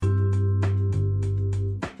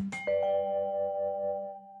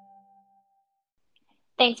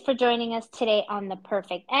Thanks for joining us today on The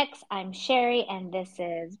Perfect X. I'm Sherry, and this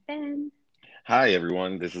is Ben. Hi,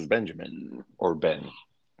 everyone. This is Benjamin or Ben.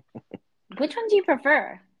 Which one do you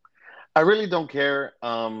prefer? I really don't care.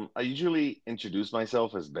 I usually introduce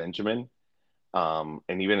myself as Benjamin. And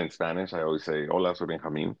even in Spanish, I always say, Hola, soy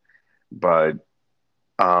Benjamin. But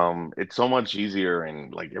it's so much easier,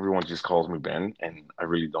 and like everyone just calls me Ben, and I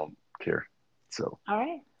really don't care. So, All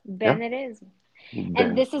right, yeah, Ben it is. And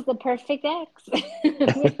Ben. this is The Perfect X.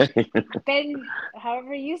 Ben,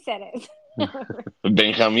 however you said it.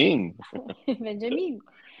 Benjamin. Benjamin.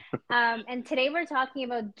 And today we're talking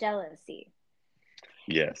about jealousy.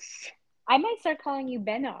 Yes. I might start calling you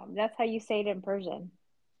Benom. That's how you say it in Persian.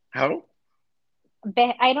 How?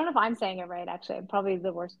 I don't know if I'm saying it right, actually. I'm probably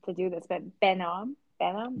the worst to do this, but Benom.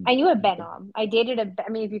 Benom. I knew a Benom. I dated I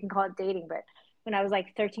mean, if you can call it dating, but when I was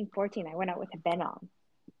like 13, 14, I went out with a Benom.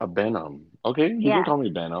 A Benham. Okay, you can Yeah. call me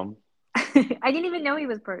Benham. I didn't even know he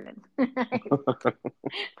was Persian.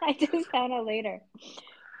 I just found out later.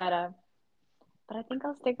 But uh, but I think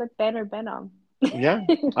I'll stick with Ben or Benom. Yeah,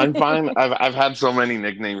 I'm fine. I've had so many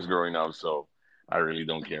nicknames growing up, so I really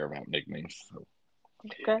don't care about nicknames. So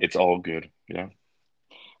Good. it's all good. Yeah.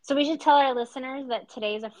 So we should tell our listeners that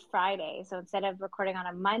today's a Friday. So instead of recording on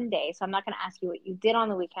a Monday, so I'm not going to ask you what you did on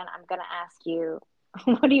the weekend. I'm going to ask you,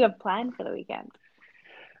 what do you have planned for the weekend?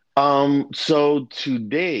 So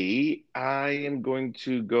today I am going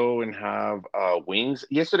to go and have wings.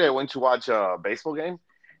 Yesterday I went to watch a baseball game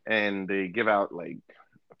and they give out like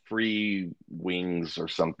free wings or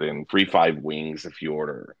something, free 5 wings if you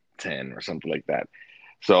order 10 or something like that.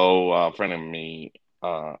 So a friend of me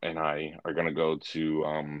and I are gonna go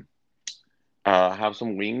to have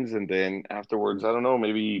some wings, and then afterwards, I don't know,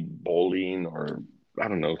 maybe bowling or I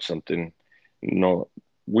don't know, something. No,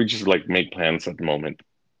 we just like make plans at the moment.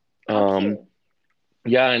 How Um, cute.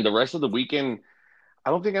 yeah, and the rest of the weekend, I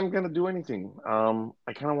don't think I'm gonna do anything.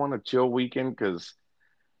 I kind of want a chill weekend because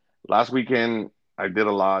last weekend I did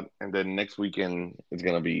a lot, and then next weekend is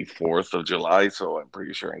gonna be 4th of July, so I'm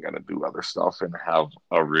pretty sure I'm gonna do other stuff and have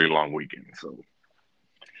a really long weekend. So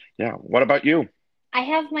yeah, what about you? I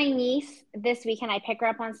have my niece this weekend. I pick her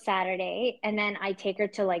up on Saturday, and then I take her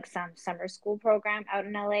to like some summer school program out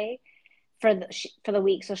in LA for the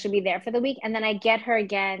week. So she'll be there for the week, and then I get her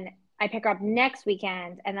again. I pick her up next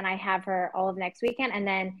weekend, and then I have her all of next weekend, and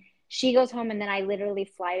then she goes home, and then I literally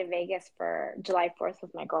fly to Vegas for July 4th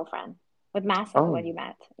with my girlfriend, with Massa, the Oh, one you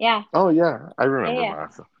met. Yeah, oh yeah, I yeah, remember yeah.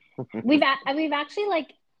 Massa. We've actually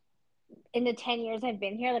like in the 10 years I've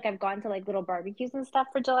been here, like I've gone to like little barbecues and stuff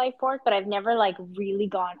for July 4th, but I've never like really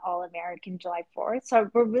gone all American July 4th. So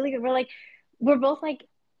we're both like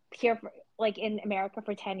here for like in America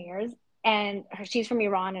for 10 years, and she's from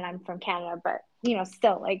Iran and I'm from Canada, but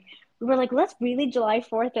still like we were like, let's really July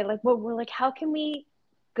 4th it. Like we're like, how can we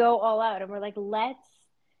go all out? And we're like, let's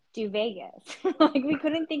do Vegas. Like we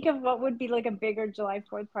couldn't think of what would be like a bigger July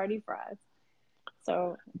 4th party for us.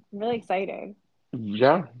 So I'm really excited.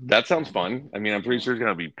 Yeah, that sounds fun. I mean, I'm pretty sure it's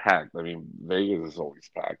gonna be packed. I mean, Vegas is always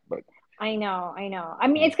packed, but I know, I know. I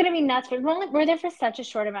mean, it's gonna be nuts. We're there for such a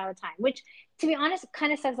short amount of time, which, to be honest,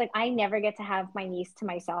 kind of sucks. Like, I never get to have my niece to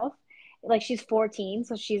myself. Like, she's 14,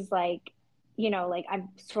 so she's like, like I'm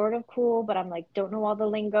sort of cool, but I'm like don't know all the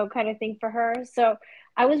lingo kind of thing for her. So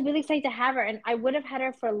I was really excited to have her, and I would have had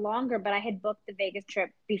her for longer, but I had booked the Vegas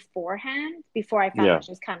trip beforehand, before I found yeah. out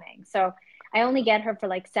she was coming. So I only get her for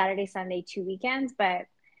like Saturday, Sunday, 2 weekends. But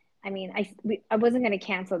I mean, I wasn't gonna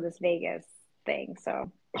cancel this Vegas thing,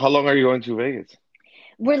 so. How long are you going to Vegas?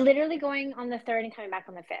 We're literally going on the third and coming back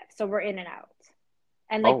on the fifth. So we're in and out.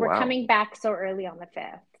 And Oh like we're wow. coming back so early on the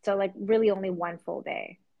fifth. So like really only one full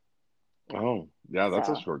day. Oh yeah, that's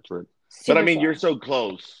a So short trip. But I super mean, you're short. so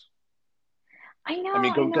close. I I know,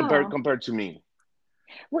 mean, I compared know. compared to me.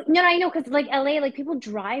 Well, no, I know because like LA, like people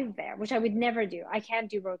drive there, which I would never do. I can't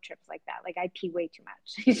do road trips like that. Like I pee way too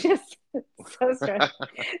much. It's just so stressful,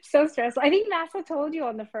 so stressful. I think Massa told you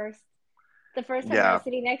on the first time I Yeah. was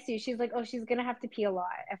sitting next to you. She's like, "Oh, she's gonna have to pee a lot,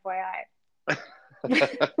 FYI."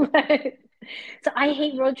 So I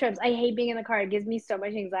hate road trips. I hate being in the car. It gives me so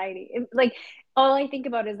much anxiety. Like all I think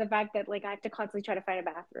about is the fact that like I have to constantly try to find a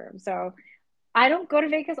bathroom. So I don't go to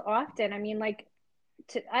Vegas often. I mean, like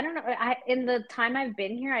I don't know. In the time I've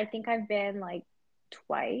been here, I think I've been like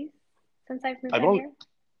twice since I've moved I've out only here.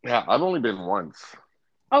 yeah, I've only been once.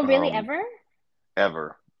 Oh, really? Um, Ever?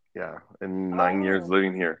 ever. Yeah, in 9 years Oh,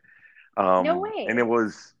 living here. no And it way.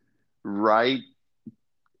 was right.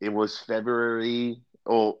 It was February,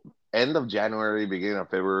 oh, end of January, beginning of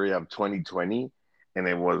February of 2020, and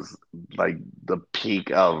it was like the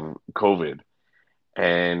peak of COVID.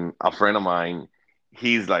 And a friend of mine,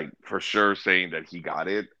 he's like for sure saying that he got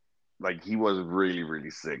it. Like he was really,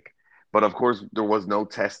 really sick. But of course, there was no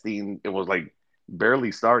testing. It was like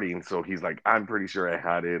barely starting. So he's like, I'm pretty sure I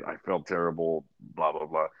had it. I felt terrible, blah, blah,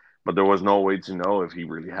 blah. But there was no way to know if he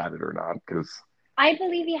really had it or not. Because, I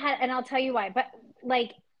believe he had, and I'll tell you why. But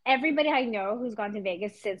like everybody I know who's gone to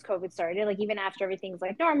Vegas since COVID started, like even after everything's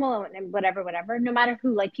like normal and whatever, whatever, no matter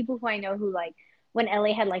who, like people who I know who like when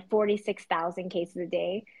LA had like 46,000 cases a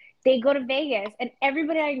day, they go to Vegas, and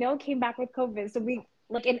everybody I know came back with COVID. So we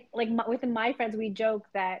like in like with my friends, we joke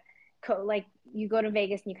that like you go to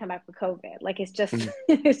Vegas and you come back with COVID. Like it's just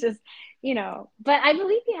it's just But I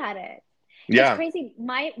believe he had it. It's yeah, crazy.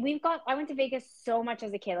 I went to Vegas so much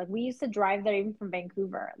as a kid. Like we used to drive there even from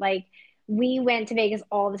Vancouver. Like we went to Vegas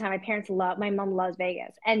all the time. My mom loves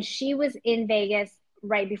Vegas. And she was in Vegas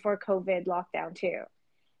right before COVID lockdown too.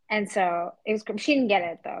 And so she didn't get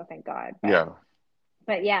it though, thank God. yeah,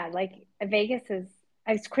 But yeah, like Vegas is,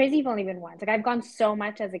 it's crazy you've only been once. Like I've gone so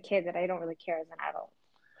much as a kid that I don't really care as an adult.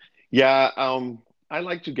 yeah. I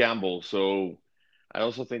like to gamble. So I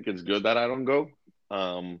also think it's good that I don't go.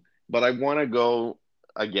 But I want to go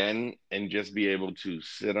again and just be able to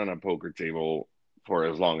sit on a poker table for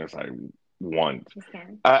as long as I want. Just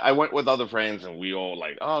can. I went with other friends and we all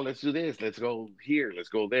like, oh, let's do this, let's go here, let's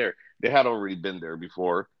go there. They had already been there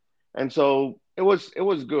before, and so it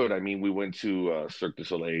was good. I mean, we went to a Cirque du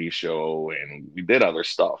Soleil show and we did other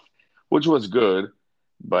stuff, which was good.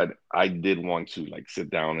 But I did want to like sit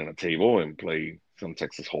down at a table and play some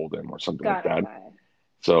Texas Hold'em or something like Got it, that. got it.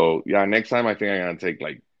 So yeah, next time I think I'm gonna take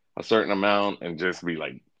like a certain amount and just be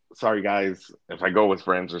like, sorry guys, if I go with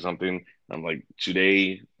friends or something, I'm like,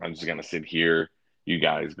 today I'm just gonna sit here. You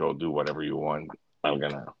guys go do whatever you want. I'm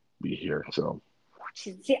gonna be here. So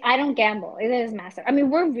See, I don't gamble. It is massive. I mean,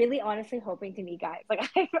 we're really honestly hoping to meet guys. Like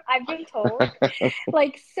I've been told,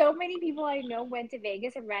 like so many people I know went to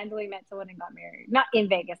Vegas and randomly met someone and got married. Not in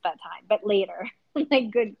Vegas that time, but later.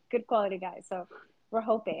 Like good quality guys. So we're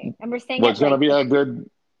hoping, and we're staying what's at gonna like be the. a good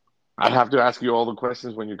I have to ask you all the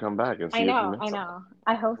questions when you come back and I see if you know, met I someone. know.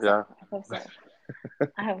 I hope so. Yeah. I hope so.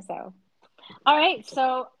 I hope so. All right.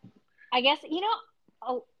 So I guess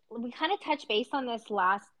we kind of touched base on this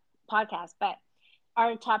last podcast, but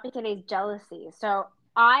our topic today is jealousy. So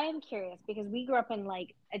I am curious because we grew up in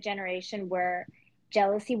like a generation where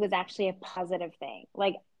jealousy was actually a positive thing.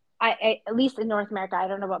 Like at least in North America, I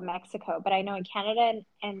don't know about Mexico, but I know in Canada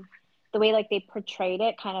and the way like they portrayed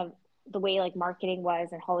it, kind of the way like marketing was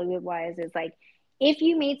and Hollywood was, is like if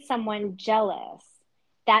you made someone jealous,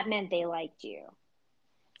 that meant they liked you.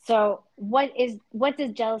 So what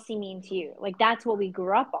does jealousy mean to you? Like that's what we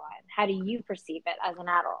grew up on. How do you perceive it as an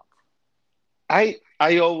adult?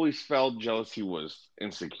 I always felt jealousy was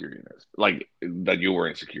insecurities, like that you were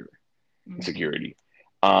Mm-hmm. insecurity.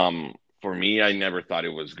 For me, I never thought it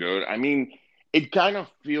was good. I mean, it kind of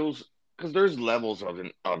feels because there's levels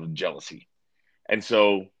of jealousy, and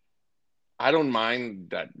so I don't mind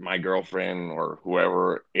that my girlfriend or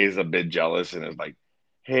whoever is a bit jealous and is like,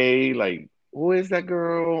 "Hey, like, who is that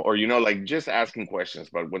girl?" Or like just asking questions.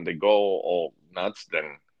 But when they go all nuts,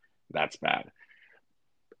 then that's bad.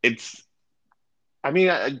 It's, I mean,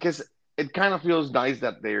 I guess it kind of feels nice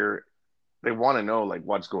that they want to know like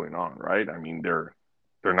what's going on, right? I mean, they're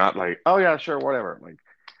not like, oh yeah, sure, whatever. Like,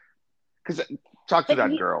 because talk to But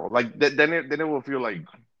that you girl. Like, then it will feel like,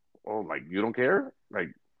 oh, like you don't care. Like,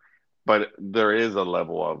 but there is a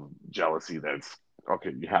level of jealousy that's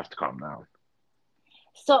okay. You have to calm down.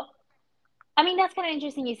 so I mean that's kind of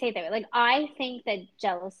interesting you say that. Like I think that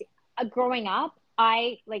jealousy growing up,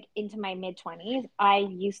 I like into my mid 20s, I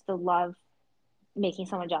used to love making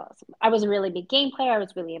someone jealous. I was a really big game player, I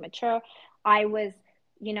was really immature. I was,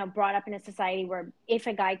 brought up in a society where if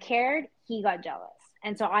a guy cared, he got jealous.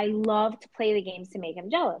 And so I loved to play the games to make him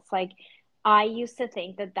jealous. Like I used to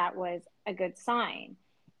think that that was a good sign.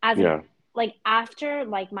 As an Yeah, like after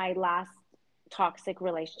like my last toxic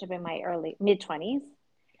relationship in my early mid 20s,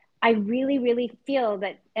 I really, really feel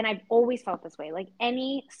that, and I've always felt this way. Like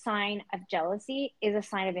any sign of jealousy is a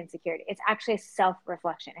sign of insecurity. It's actually a self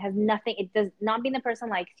reflection. It has nothing, it does not mean the person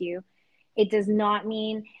likes you. It does not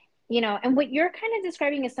mean, and what you're kind of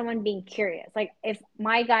describing is someone being curious. Like if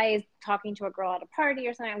my guy is talking to a girl at a party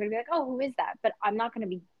or something, I'm going to be like, oh, who is that? But I'm not going to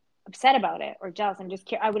be upset about it or jealous. I'm just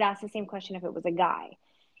curious. I would ask the same question if it was a guy,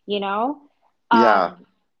 you know? yeah. Um,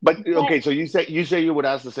 But but okay, so you say you would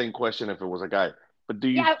ask the same question if it was a guy. But do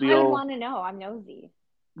you yeah, I would feel? want to know. I'm nosy.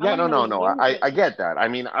 I Yeah, want to no, know no, what no. you I think. get that. I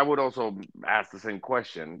mean, I would also ask the same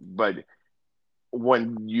question. But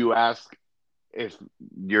when you ask if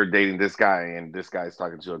you're dating this guy and this guy's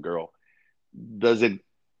talking to a girl, does it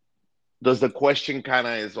does the question kind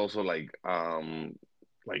of is also like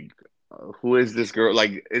who is this girl?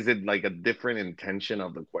 Like, is it like a different intention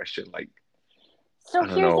of the question? Like, So I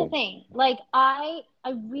don't here's the know. thing. Like I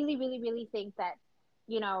really, really, really think that,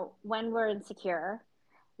 when we're insecure,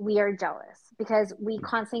 we are jealous because we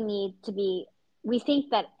constantly need to be, we think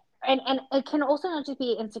that, and it can also not just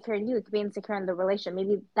be insecure in you, it could be insecure in the relation.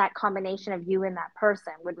 Maybe that combination of you and that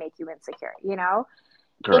person would make you insecure.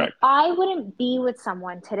 If Correct. I wouldn't be with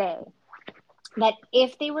someone today, that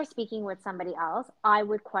if they were speaking with somebody else, I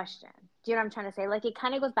would question. Do you know what I'm trying to say? Like, it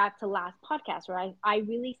kind of goes back to last podcast where I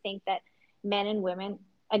really think that men and women,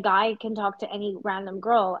 a guy can talk to any random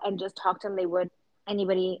girl and just talk to them they would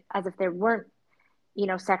anybody, as if they weren't,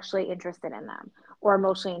 sexually interested in them or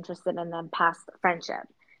emotionally interested in them past friendship.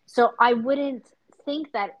 So I wouldn't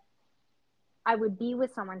think that I would be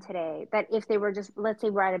with someone today that if they were just, let's say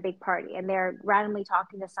we're at a big party and they're randomly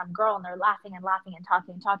talking to some girl and they're laughing and laughing and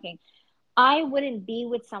talking and talking, I wouldn't be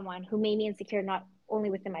with someone who made me insecure, not only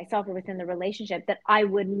within myself or within the relationship, that I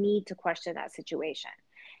would need to question that situation.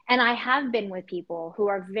 And I have been with people who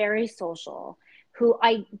are very social, who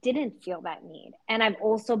I didn't feel that need. And I've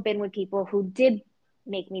also been with people who did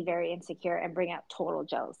make me very insecure and bring out total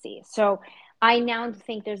jealousy. So I now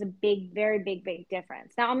think there's a big, very big, big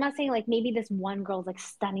difference. Now, I'm not saying like maybe this one girl's like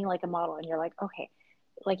stunning like a model, and you're like, okay,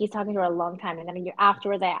 like he's talking to her a long time, and then you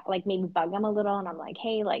afterwards I like maybe bug him a little, and I'm like,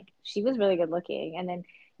 hey, like she was really good looking, and then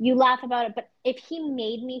you laugh about it. But if he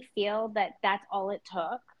made me feel that that's all it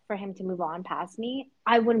took for him to move on past me,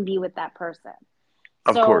 I wouldn't be with that person.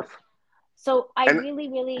 Of course. So I And really,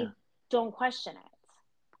 really don't question it.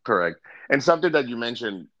 correct. And something that you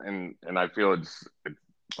mentioned, and I feel it's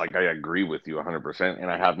like I agree with you 100%, and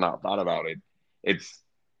I have not thought about it. It's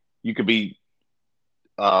you could be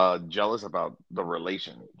jealous about the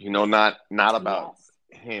relation, not about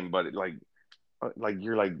Yes. him, but like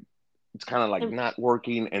you're like it's kind of like The, not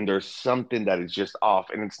working, and there's something that is just off,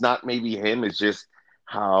 and it's not maybe him, it's just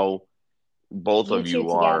how both you of two you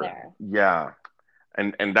are. together. Yeah.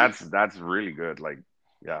 And that's really good. Like,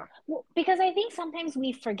 yeah. Well, because I think sometimes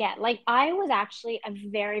we forget. Like I was actually a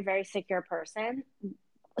very, very secure person.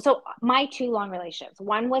 So my two long relationships,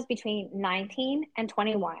 one was between 19 and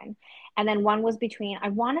 21, and then one was between, I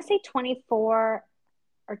want to say 24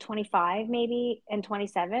 or 25 maybe, and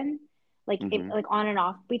 27, Hmm. like on and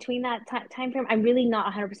off between that time frame. I'm really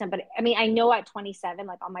not 100%, but I mean I know at 27,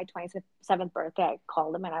 like on my 27th birthday, I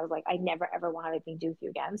called him and I was like, I never ever want anything to do with you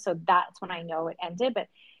again. So that's when I know it ended. But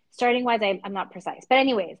starting wise, I'm not precise, but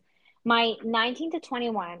anyways, my 19 to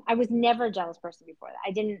 21, I was never a jealous person before that.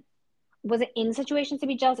 I didn't wasn't in situations to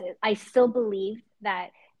be jealous. I still believed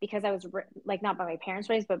that because I was like not by my parents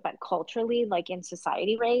raised, but culturally, like in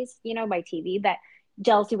society raised, by TV, that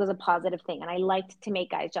jealousy was a positive thing, and I liked to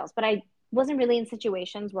make guys jealous. But I wasn't really in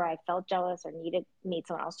situations where I felt jealous or made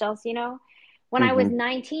someone else jealous. When I was Hmm.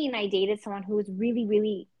 19, I dated someone who was really,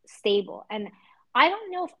 really stable, and I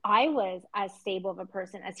don't know if I was as stable of a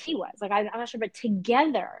person as he was. Like I'm not sure, but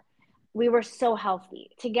together we were so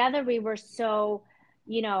healthy. Together we were so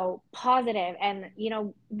positive. And,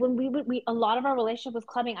 when we a lot of our relationship was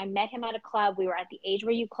clubbing. I met him at a club. We were at the age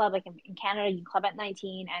where you club, like in Canada, you club at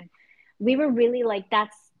 19. And we were really like,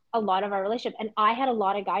 that's a lot of our relationship. And I had a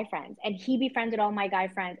lot of guy friends, and he befriended all my guy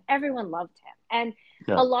friends. Everyone loved him. And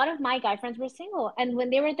Yeah. a lot of my guy friends were single. And when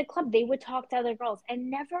they were at the club, they would talk to other girls. And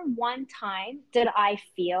never one time did I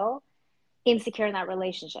feel insecure in that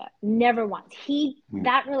relationship. Never once.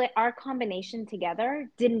 Our combination together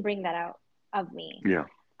didn't bring that out of me. Yeah.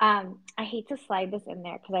 I hate to slide this in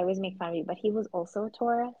there because I always make fun of you, but he was also a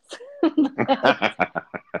Taurus. But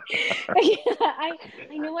yeah, I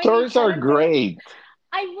know I make Tourists fun are of him. great.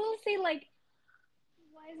 I will say, like, he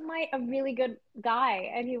was a really good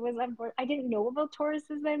guy, and he was. I didn't know about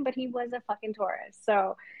Tauruses then, but he was a fucking Taurus.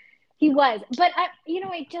 So he was, but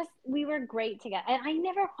we were great together, and I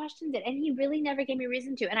never questioned it, and he really never gave me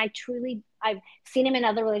reason to. And I've seen him in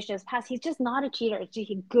other relationships past. He's just not a cheater. It's just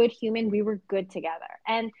a good human. We were good together,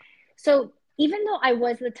 and so even though I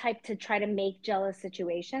was the type to try to make jealous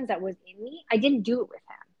situations that was in me, I didn't do it with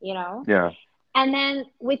him. Yeah. And then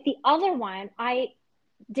with the other one, I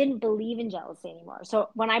didn't believe in jealousy anymore. So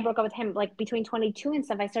when I broke up with him, like between 22 and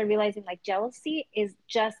stuff, I started realizing like jealousy is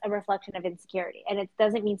just a reflection of insecurity, and it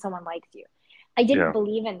doesn't mean someone likes you. I didn't Yeah.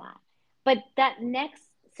 believe in that. But that next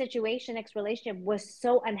situation, next relationship was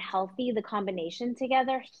so unhealthy, the combination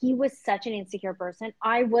together. He was such an insecure person.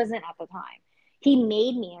 I wasn't at the time. He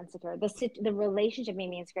made me insecure. The relationship made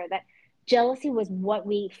me insecure. That jealousy was what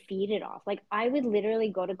we feed it off. Like I would literally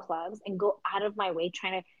go to clubs and go out of my way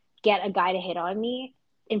trying to get a guy to hit on me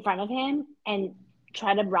in front of him, and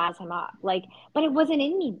try to razz him up. Like, but it wasn't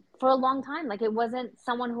in me for a long time. Like, it wasn't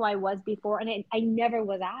someone who I was before, and I never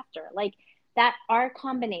was after. Like, that our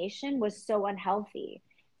combination was so unhealthy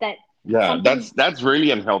that Yeah, something, that's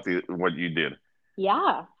really unhealthy what you did.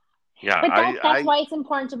 yeah. Yeah, But that's I why it's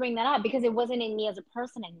important to bring that up because it wasn't in me as a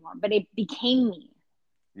person anymore, but it became me.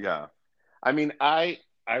 yeah. I mean, I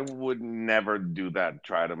would never do that.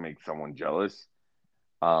 Try to make someone jealous.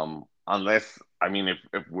 Unless I mean,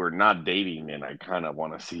 if we're not dating and I kind of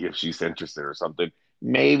want to see if she's interested or something,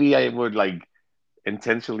 maybe I would like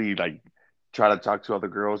intentionally like try to talk to other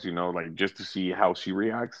girls, like just to see how she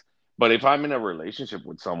reacts. But if I'm in a relationship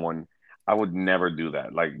with someone, I would never do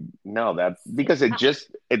that. Like, no, that See, because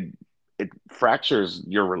it fractures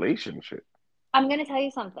your relationship. I'm gonna tell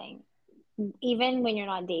you something. Even when you're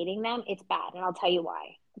not dating them, it's bad, and I'll tell you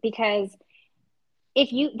why. Because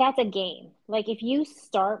if you that's a game. Like if you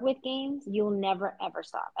start with games, you'll never ever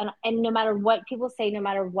stop. And no matter what people say, no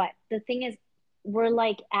matter what, the thing is we're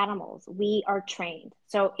like animals. We are trained.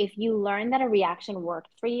 So if you learn that a reaction worked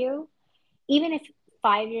for you, even if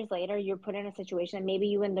 5 years later you're put in a situation and maybe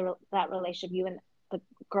you and that relationship, you and the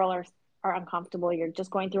girl are uncomfortable, you're just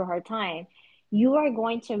going through a hard time, you are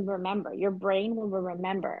going to remember, your brain will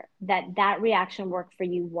remember that that reaction worked for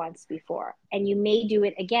you once before. And you may do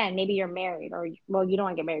it again. Maybe you're married or, well, you don't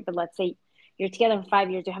want to get married, but let's say you're together for 5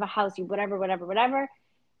 years, you have a house, you whatever, whatever, whatever,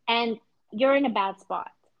 and you're in a bad spot.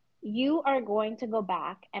 You are going to go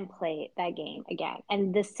back and play that game again.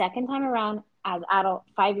 And the second time around, as adult,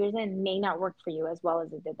 5 years in, may not work for you as well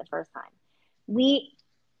as it did the first time. We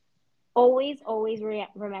always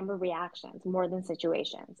remember reactions more than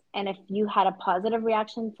situations. And if you had a positive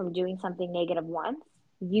reaction from doing something negative once,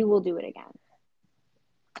 you will do it again.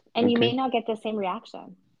 And you may Okay. not get the same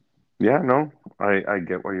reaction. Yeah, no, I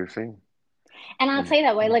get what you're saying. And I'll Mm. tell you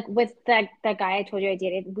that way, like with that guy I told you I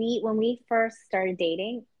dated, when we first started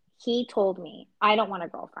dating, he told me, I don't want a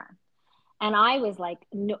girlfriend. And I was like,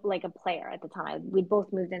 no, like a player at the time. We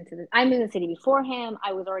both moved into this. I moved in the city before him.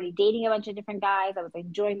 I was already dating a bunch of different guys. I was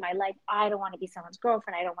enjoying my life. I don't want to be someone's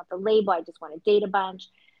girlfriend. I don't want the label. I just want to date a bunch.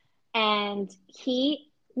 And he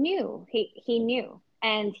knew. He knew.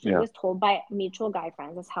 And he Yeah. was told by mutual guy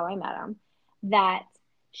friends, that's how I met him, that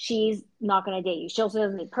she's not going to date you. She also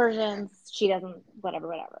doesn't date Persians. She doesn't, whatever,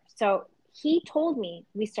 whatever. So he told me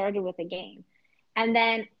we started with a game. And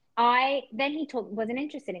then he told wasn't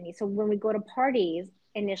interested in me. So when we go to parties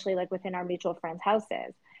initially, like within our mutual friends'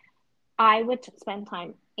 houses, I would spend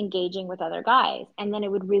time engaging with other guys, and then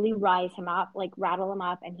it would really rise him up, like rattle him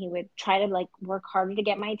up, and he would try to like work harder to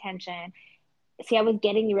get my attention. See, I was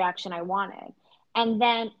getting the reaction I wanted. And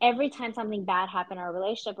then every time something bad happened in our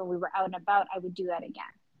relationship and we were out and about, I would do that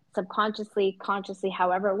again. Subconsciously, consciously,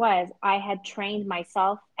 however it was, I had trained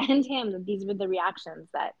myself and him that these were the reactions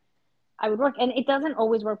that I would work. And it doesn't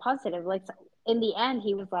always work positive. Like in the end,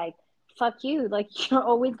 he was like, fuck you. Like you're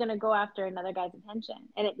always going to go after another guy's attention.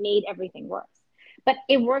 And it made everything worse. But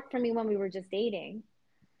it worked for me when we were just dating.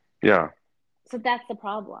 Yeah. So that's the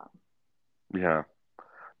problem. Yeah.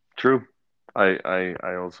 True.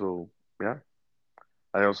 I also, yeah.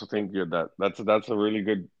 I also think that's a really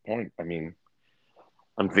good point. I mean,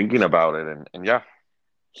 I'm thinking about it, and yeah.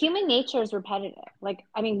 Human nature is repetitive. Like,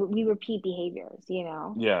 I mean, we repeat behaviors, you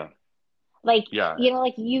know? Yeah. Like, Yeah.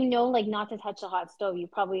 like not to touch the hot stove. You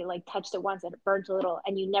probably like touched it once and it burnt a little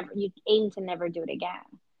and you aim to never do it again.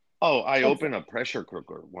 Oh, I It's, opened a pressure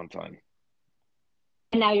cooker one time.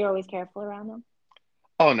 and now you're always careful around them.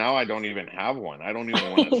 Oh, now I don't even have one. I don't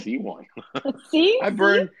even want to see one. See? I See?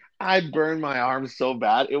 burned I burned my arm so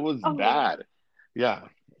bad. It was Oh my God. bad. Yeah.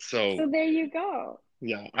 So, So there you go.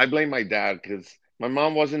 yeah, I blame my dad because my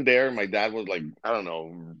mom wasn't there. My dad was like, I don't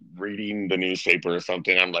know, reading the newspaper or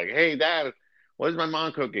something. I'm like, "Hey, Dad, what is my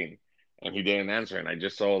mom cooking?" And he didn't answer. And I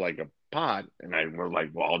just saw like a pot, and I was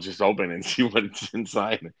like, "Well, I'll just open and see what's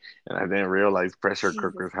inside." And I didn't realize pressure Jesus.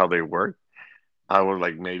 cookers how they work. I was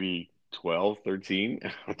like maybe 12, 13.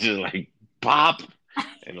 Just like pop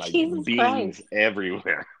and like Jesus beans Christ.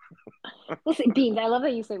 everywhere. Listen, beans. I love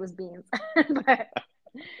that you say it was beans. but,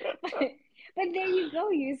 but but there you go,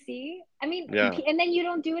 you see. I mean, Yeah. and then you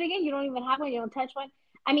don't do it again. You don't even have one, you don't touch one.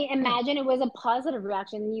 I mean, Yeah. imagine it was a positive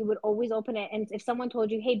reaction. You would always open it. And if someone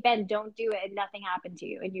told you, hey, Ben, don't do it, and nothing happened to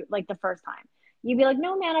you, and you like the first time, you'd be like,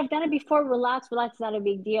 no, man, I've done it before. Relax, relax, not a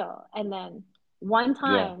big deal. And then one Yeah.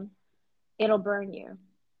 time, it'll burn you,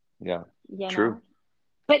 Yeah. you True. know?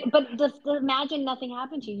 But imagine nothing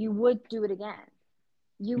happened to you. You would do it again.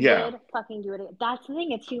 You Yeah. would fucking do it again. That's the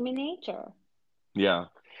thing. It's human nature. Yeah.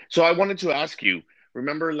 So I wanted to ask you,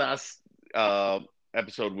 remember last uh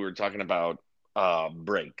episode we were talking about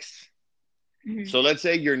breaks. Mhm. So let's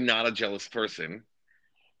say you're not a jealous person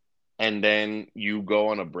and then you go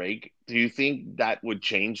on a break, do you think that would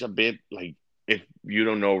change a bit? Like if you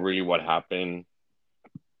don't know really what happened,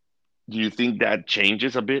 do you think that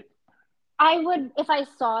changes a bit? I would, if I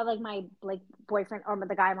saw like my like boyfriend or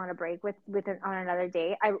the guy I'm on a break with on another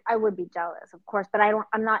date, I would be jealous, of course, but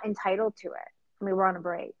I'm not entitled to it. I mean, we're on a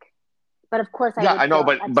break, but of course I Yeah, would I know, feel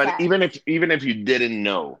but upset. even if you didn't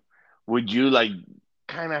know, would you like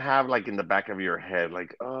kind of have like in the back of your head,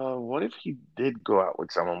 like, what if he did go out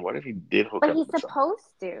with someone? What if he did hook But up he's with someone?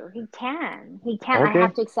 supposed to. He can. He can. I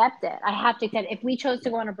have Okay, to accept it. I have to accept it. If we chose to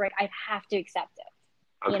go on a break, I have to accept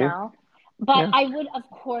it. You okay, know? But yeah. I would, of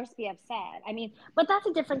course, be upset. I mean, but that's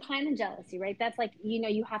a different kind of jealousy, right? That's like,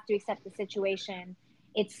 you have to accept the situation.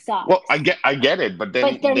 It Well, sucks. I get it, but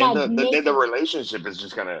But they're not then the making it. relationship is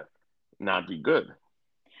just gonna not be good.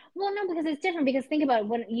 Well, no, because it's different. Because think about it,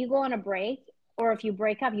 when you go on a break or if you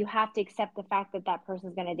break up, you have to accept the fact that that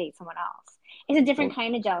person's going to date someone else. It's a different O-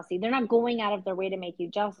 kind of jealousy. They're not going out of their way to make you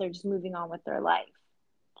jealous. They're just moving on with their life,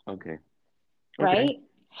 Okay, okay, right?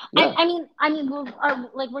 And yeah,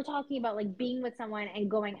 we're talking about like being with someone and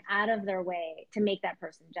going out of their way to make that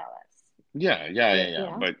person jealous. You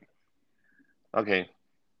know? But okay,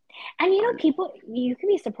 And I, people, you can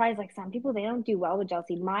be surprised. Like some people, they don't do well with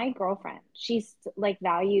jealousy. My girlfriend, she's like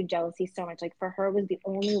valued jealousy so much. Like for her, it was the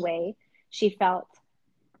only way she felt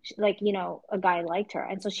like a guy liked her,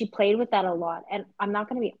 and so she played with that a lot. And I'm not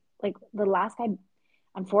gonna be like the last guy,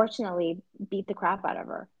 unfortunately, beat the crap out of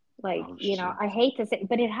her. Like oh shit, I hate to say,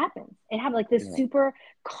 but it happens. It happened. Like this yeah, super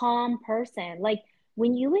calm person. Like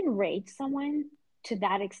when you enrage someone to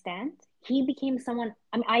that extent, he became someone.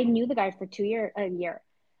 I mean, I knew the guy for a year.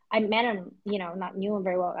 I met him, not knew him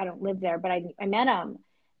very well. I don't live there, but I met him,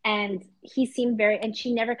 and he seemed very. And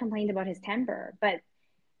she never complained about his temper, but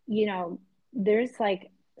you know, there's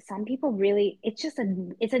like some people really.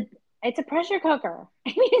 It's a pressure cooker. I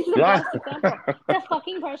mean, it's the yeah, best example. It's a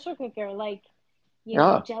fucking pressure cooker. Like,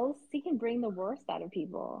 yeah, jealousy can bring the worst out of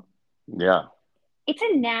people. yeah, It's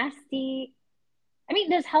a nasty. I mean,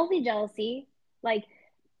 there's healthy jealousy. Like,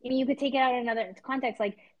 I mean, you could take it out in another context.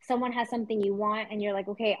 Like, someone has something you want, and you're like,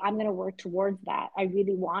 okay, I'm gonna work towards that. I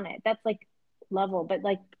really want it. That's like level. But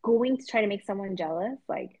like going to try to make someone jealous,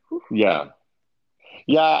 like, whew, yeah.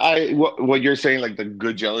 Yeah, what you're saying, like the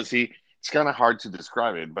good jealousy, it's kind of hard to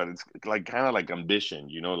describe it, but it's like kind of like ambition,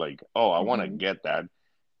 like, oh, I want to mm-hmm. get that,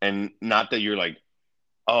 and not that you're like,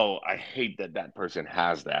 oh, I hate that that person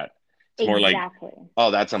has that. It's more like, Exactly.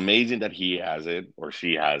 oh, that's amazing that he has it or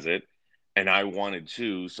she has it, and I want it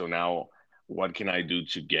too. So now, what can I do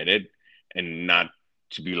to get it, and not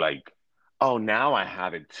to be like, oh, now I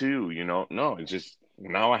have it too. No, it's just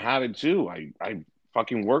now I have it too. I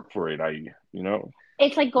fucking work for it.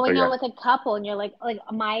 It's like So going out yeah. with a couple, and you're like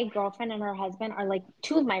my girlfriend and her husband are like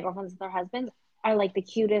two of my girlfriends and their husbands are like the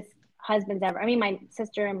cutest husbands ever. I mean, my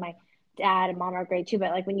sister and my dad and mom are great too,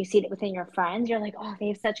 but like when you see it within your friends, you're like, oh, they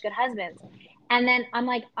have such good husbands. And then I'm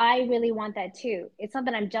like, I really want that too. It's not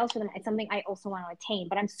that I'm jealous for them, it's something I also want to attain,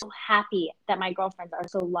 but I'm so happy that my girlfriends are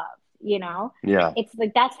so loved. Yeah, It's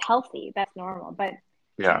like that's healthy, that's normal. But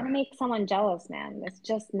trying yeah, to make someone jealous, man,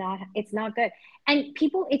 it's not good. And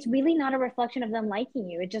people, it's really not a reflection of them liking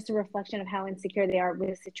you. It's just a reflection of how insecure they are with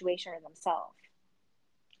a situation or themselves.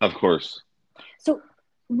 of course. So,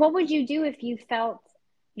 what would you do if you felt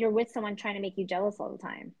you're with someone trying to make you jealous all the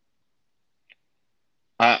time?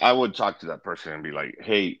 I would talk to that person and be like,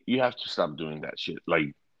 hey, you have to stop doing that shit.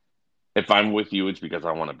 Like, if I'm with you, it's because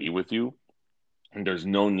I want to be with you, and there's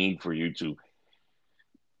no need for you to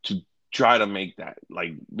try to make that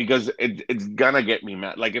like because it's gonna get me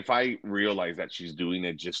mad. Like if I realize that she's doing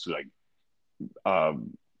it just to like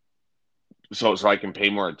um so I can pay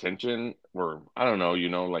more attention, or I don't know,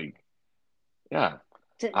 like yeah,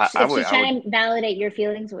 It's just I would trying to validate your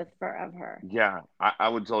feelings of her. yeah, I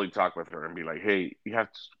would totally talk with her and be like, hey, you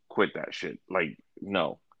have to quit that shit. Like,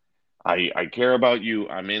 no, I care about you.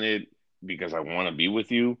 I'm in it because I want to be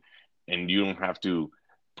with you, and you don't have to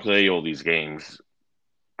play all these games.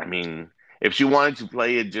 I mean, if she wanted to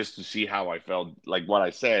play it just to see how I felt, like what I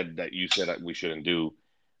said that you said that we shouldn't do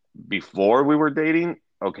before we were dating,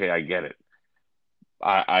 okay, I get it.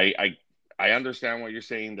 I understand what you're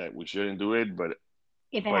saying that we shouldn't do it,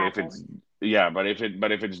 If it but if it's happens, yeah, but if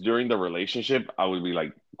it's during the relationship, I would be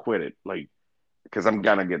like, quit it, like because I'm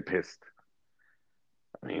gonna get pissed.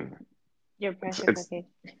 I mean, you're pressure it's cooking.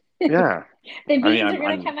 yeah. The I mean, beans are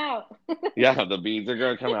gonna I'm come out. yeah, the beans are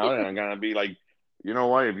gonna come out, and I'm gonna be like, you know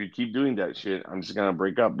what? If you keep doing that shit, I'm just gonna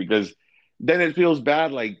break up because then it feels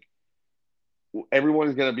bad. Like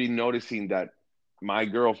everyone's gonna be noticing that my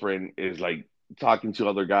girlfriend is like talking to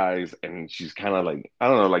other guys, and she's kind of like I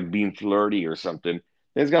don't know, like being flirty or something.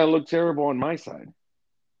 It's gonna look terrible on my side.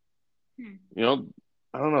 Hmm. You know,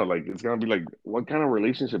 I don't know. Like it's gonna be like, what kind of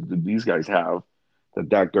relationship do these guys have that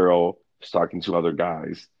that girl is talking to other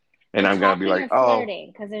guys, and Well, I'm gonna be talking like, or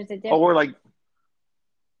flirting, because there's a oh, we're difference. like,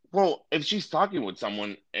 well, if she's talking with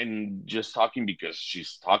someone and just talking because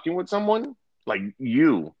she's talking with someone, like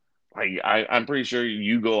you, like I'm pretty sure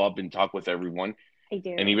you go up and talk with everyone, I and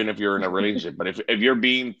do. even if you're in a relationship, but if you're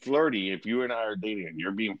being flirty, if you and I are dating and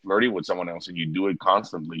you're being flirty with someone else and you do it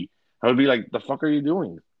constantly, I would be like, the fuck are you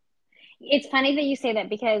doing? It's funny that you say that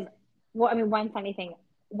because, well, I mean, one funny thing,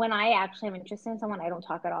 when I actually am interested in someone, I don't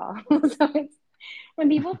talk at all. So it's when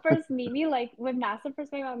people first meet me, like when Massive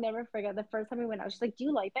first met me, I'll never forget the first time we went out. She's like, "Do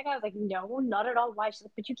you like that guy?" I was like, "No, not at all." Why? She's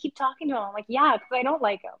like, "But you keep talking to him." I'm like, "Yeah, because I don't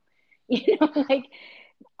like him." Like,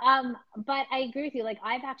 but I agree with you. Like,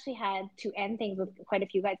 I've actually had to end things with quite a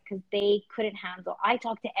few guys because they couldn't handle. I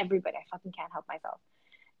talk to everybody. I fucking can't help myself.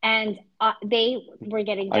 And they were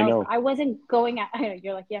getting I jealous. know. I wasn't going out.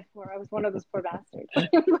 You're like, yeah, poor. I was one of those poor bastards.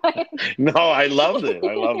 but, No, I loved it.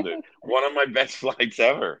 I loved it. One of my best flights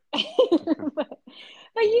ever. but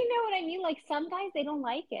you know what I mean? Like some guys, they don't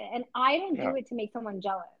like it. And I don't Yeah. do it to make someone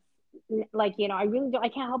jealous. Like, I really don't. I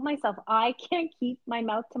can't help myself. I can't keep my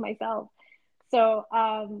mouth to myself. So,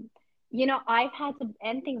 I've had to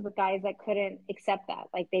end things with guys that couldn't accept that.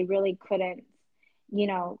 Like they really couldn't,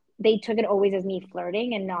 they took it always as me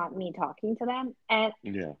flirting and not me talking to them. And,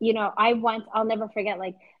 Yeah. I'll never forget,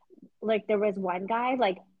 like there was one guy,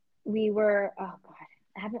 like oh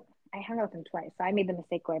God, I hung out with him twice. So I made the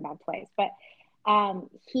mistake going back twice. But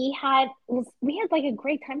we had like a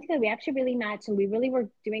great time together. We actually really matched and we really were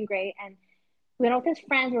doing great. And we went out with his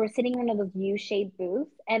friends. We were sitting in one of those U-shaped booths,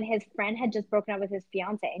 and his friend had just broken up with his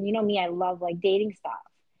fiance. And you know me, I love like dating stuff.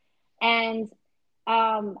 And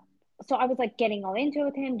um, so I was like getting all into it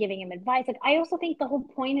with him, giving him advice. Like I also think the whole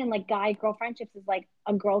point in like guy girl friendships is like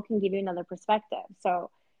a girl can give you another perspective. So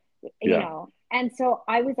Yeah. and so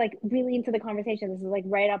I was like really into the conversation. This is like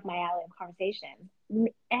right up my alley of conversation.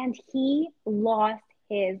 And he lost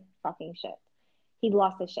his fucking shit. He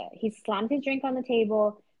lost his shit. He slammed his drink on the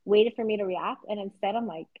table, waited for me to react, and instead I'm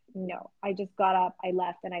like, no. I just got up, I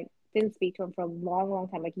left, and I didn't speak to him for a long, long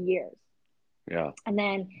time, like years. Yeah. And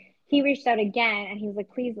then he reached out again and he was like,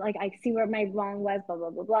 please, like, I see where my wrong was, blah, blah,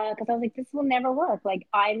 blah, blah. Because I was like, this will never work. Like,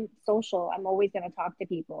 I'm social. I'm always going to talk to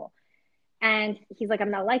people. And he's like,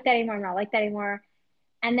 I'm not like that anymore. I'm not like that anymore.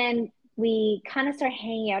 And then we kind of started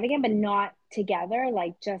hanging out again, but not together,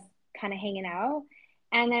 like just kind of hanging out.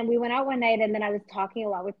 And then we went out one night, and then I was talking a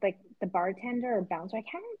lot with like the bartender or bouncer. I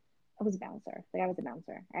can't remember. I was a bouncer. Like I was a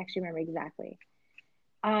bouncer. I actually remember exactly.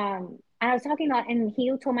 And I was talking about, and he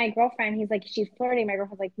told my girlfriend, he's like, she's flirting. My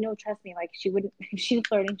girlfriend's like, no, trust me. Like she wouldn't, if she's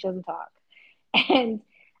flirting, she doesn't talk. And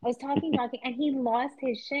I was talking, and he lost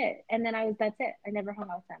his shit. And then that's it. I never hung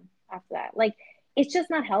out with him after that. Like, it's just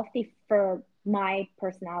not healthy for my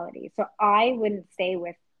personality. So I wouldn't stay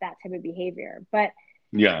with that type of behavior. But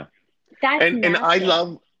Yeah. that's And I natural,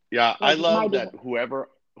 love, yeah, I like my love that behavior.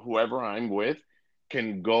 whoever I'm with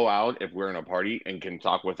can go out if we're in a party and can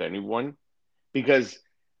talk with anyone, because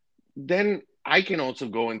then I can also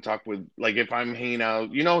go and talk with, like, if I'm hanging out,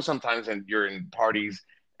 sometimes and you're in parties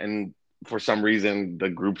and for some reason the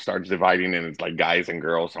group starts dividing and it's like guys and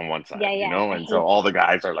girls on one Yeah, side, yeah. I and so hate all the that.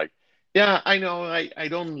 guys are like, yeah, I know, I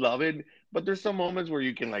don't love it, but there's some moments where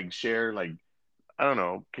you can like share, like, I don't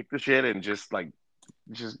know, kick the shit and just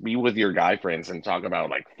be with your guy friends and talk about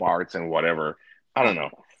like farts and whatever. I don't Oh, know.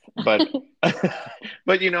 But gross.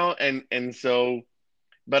 but and so,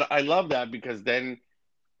 but I love that because then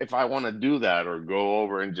if I want to do that or go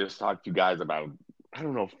over and just talk to guys about, I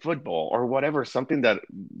don't know, football or whatever, something that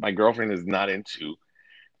my girlfriend is not into,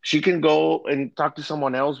 she can go and talk to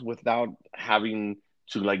someone else without having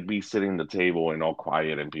to like be sitting at the table and all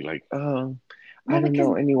quiet and be like, oh, I Well, don't because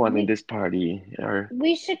know anyone in we this party, or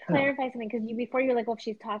we should oh. clarify something because before you're like, well, if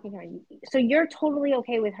she's talking to her, so you're totally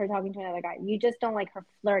okay with her talking to another guy. You just don't like her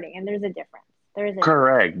flirting, and there's a difference. There is a difference.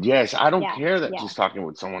 Correct. Yes, I don't Yeah, care that yeah, she's talking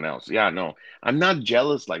with someone else. Yeah, no, I'm not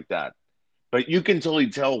jealous like that. But you can totally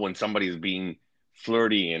tell when somebody's being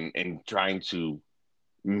flirty and trying to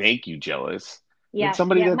make you jealous. And it's yeah,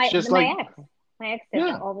 somebody yeah. that's My just like, my ex did that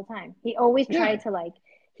yeah, all the time. He always yeah. tried to like.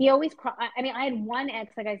 He always. I mean, I had one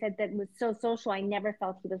ex, like I said, that was so social. I never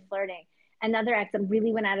felt he was flirting. Another ex that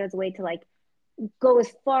really went out of his way to like go as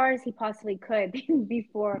far as he possibly could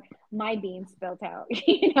before my beans spilt out.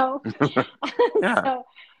 Yeah. So,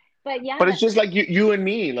 but yeah, But it's just like you and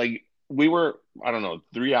me. Like we were, I don't know,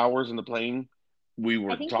 3 hours in the plane. We I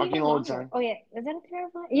were think talking even all the longer. time. Oh yeah, is that a 3 hour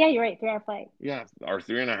flight? Yeah, you're right, 3 hour flight. Yeah, or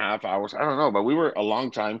 3.5 hours. I don't know, but we were a long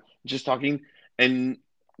time just talking, and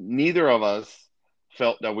neither of us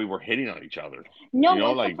felt that we were hitting on each other. You No,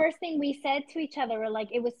 know, what's the like first thing we said to each other? We're like,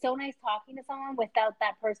 it was so nice talking to someone without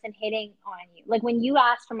that person hitting on you. Like when you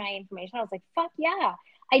asked for my information, I was like, fuck yeah.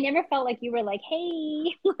 I never felt like you were like,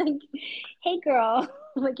 hey, like, hey girl.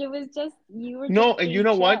 Like it was just you were just no, and you being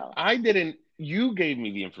know what? chill. I didn't. You gave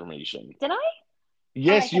me the information. Did I?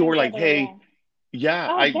 Oh, I Yes, thought you it was were the like, other way hey, around. yeah,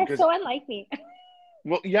 Oh, I that's because so unlike me.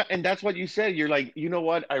 well, yeah, and that's what you said. You're like, you know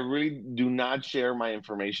what? I really do not share my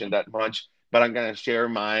information that much, but I'm gonna share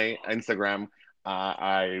my Instagram.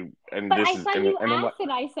 I and But this I is thought you and I'm like, asked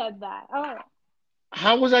and I said that. Oh,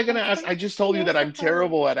 how was I gonna that's ask? so I just told you you're that so I'm funny.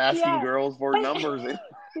 terrible at asking Yeah. girls for But numbers.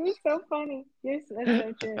 you're so funny. That's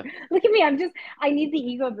so true. Look at me. I need the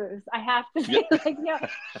ego boost. I have to Yeah, be like, no,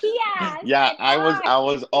 he asked yeah, and I I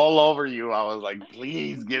was all over you. I was like,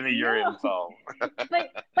 please give me your no. info.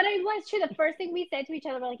 But it was true. The first thing we said to each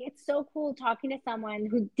other, we're like, it's so cool talking to someone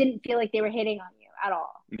who didn't feel like they were hitting on you at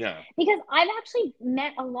all. Yeah. Because I've actually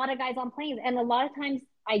met a lot of guys on planes, and a lot of times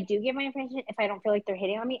I do give my information if I don't feel like they're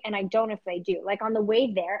hitting on me, and I don't if they do. Like on the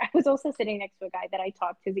way there, I was also sitting next to a guy that I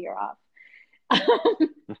talked his ear off.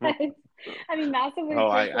 But, I mean, Massive was Oh,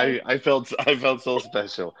 just like, I felt so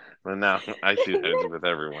special, but now I see that with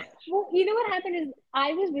everyone. well, you know what happened is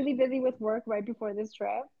I was really busy with work right before this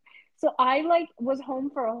trip. So I like was home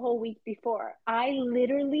for a whole week before. I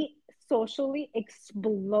literally socially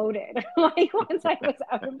exploded like once I was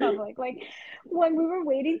out in public. Like when we were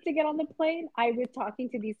waiting to get on the plane, I was talking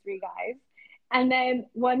to these three guys. And then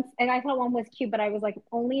once and I thought one was cute, but I was like,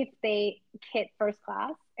 only if they hit first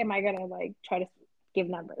class am I gonna like try to give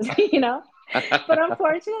numbers, you know? But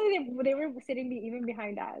unfortunately, they were sitting even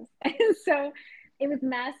behind us. So it was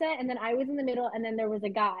Massa, and then I was in the middle, and then there was a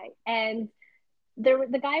guy, and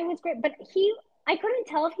the guy was great, but I couldn't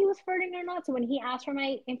tell if he was flirting or not. So when he asked for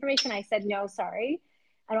my information, I said no, sorry,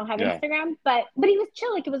 I don't have Yeah. Instagram. But he was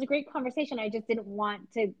chill, like it was a great conversation. I just didn't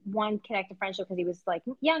want to one connect a friendship because he was like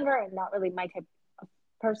younger and not really my type of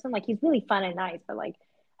person. Like he's really fun and nice, but like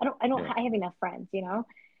Yeah. I have enough friends, you know.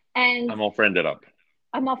 And I'm all friended up,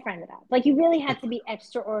 I'm all friended up. Like you really had to be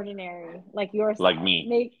extraordinary, like like yourself, me.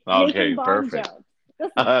 making Okay, bomb perfect. jokes.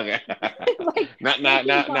 Listen, Okay. like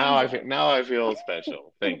making bomb jokes. Now I feel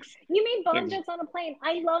special. Thanks. You made bomb Thanks. jokes on a plane.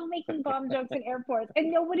 I love making bomb jokes in airports,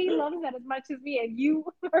 and nobody loves that as much as me. And you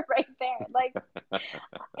were right there, like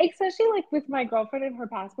especially like with my girlfriend and her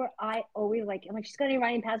passport. I always like, I'm like, she's got an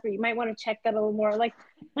Iranian passport. You might want to check that a little more, like,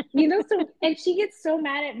 you know. So and she gets so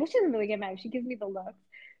mad at. Well, she doesn't really get mad. She gives me the looks,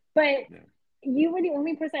 but Yeah. you were the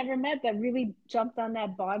only person I ever met that really jumped on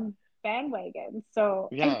that bond bandwagon.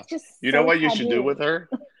 So, and Yeah. it's just You know so what you should do taboo. with her?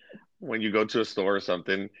 When you go to a store or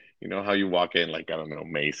something, you know how you walk in, like, I don't know,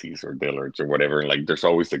 Macy's or Dillard's or whatever, and like there's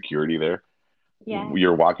always security there. Yeah.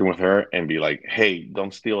 You're walking with her and be like, hey,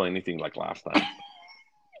 don't steal anything like last time. I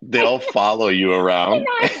They'll know. follow you around. I'm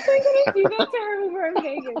actually gonna do that to her when we're in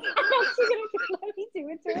Vegas. I'm actually gonna let me do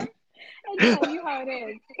it to her and tell you how it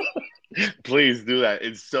is. Please do that.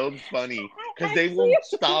 It's so funny because I they actually will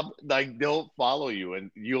stop, like, they'll follow you and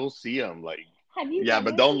you'll see them. Like, have you yeah, done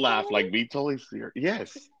but it don't to laugh. somebody? Like, be totally serious.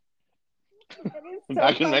 Yes. That is so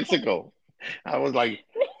Back in fucking funny. Mexico, I was like,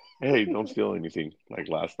 hey, don't steal anything like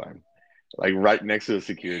last time. Like, right next to the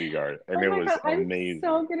security guard. And Oh it my was god, I'm amazing.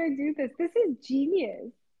 so gonna do this. This is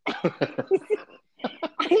genius.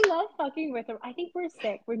 I love fucking with her. I think we're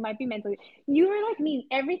sick. We might be mentally. You are like me.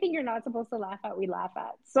 Everything you're not supposed to laugh at, we laugh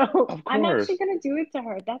at. So Of I'm actually course. gonna do it to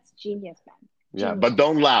her. That's genius, man. Yeah, but Genius.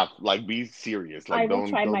 don't laugh. Like, be serious. I Like, will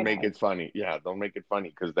try don't my make best. it funny. Yeah, don't make it funny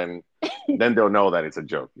because then they'll know that it's a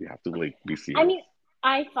joke. You have to like be I serious. mean,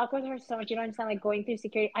 I fuck with her so much. You don't understand. Like going through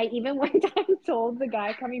security. I even one time told the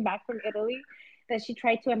guy coming back from Italy that she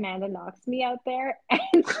tried to Amanda Knox me out there,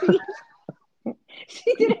 and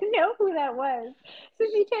she didn't know who that was. So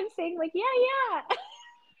she kept saying like, "Yeah, yeah."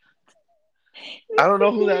 The I don't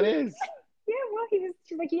know who that security, is. yeah. Well,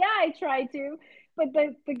 she's like, "Yeah, I tried to," but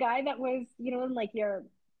the guy that was, you know, like your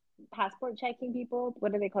passport checking people,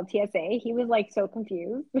 what are they called, TSA? He was like so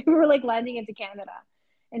confused. We were like landing into Canada,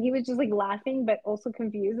 and he was just like laughing but also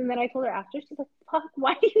confused. And then I told her after, she's like, "Fuck,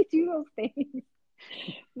 why do you do those things?"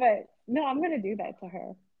 But no, I'm gonna do that to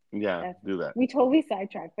her. Yeah, That's do that. we totally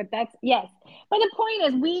sidetracked, but that's yes. But the point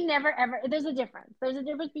is, we never ever. There's a difference. There's a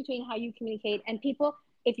difference between how you communicate and people.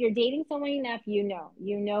 If you're dating someone enough, you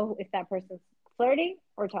know if that person's flirting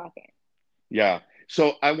or talking. Yeah.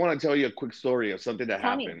 So I want to tell you a quick story of something that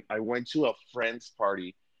Tell me. happened. I went to a friend's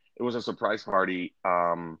party. It was a surprise party.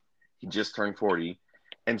 He just turned 40.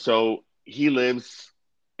 And so he lives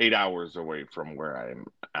 8 hours away from where I'm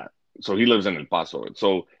at. So he lives in El Paso.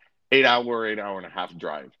 So 8 hour and a half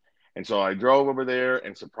drive. And so I drove over there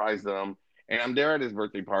and surprised them. And I'm there at his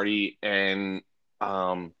birthday party. And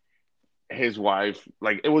um his wife,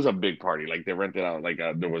 like it was a big party. Like they rented out like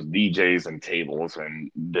there was DJs and tables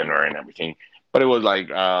and dinner and everything. But it was like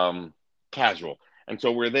casual. And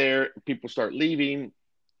so we're there, people start leaving.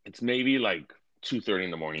 It's maybe like 2:30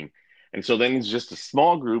 in the morning. And so then it's just a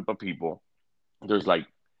small group of people. There's like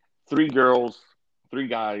three girls, three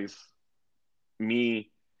guys, me,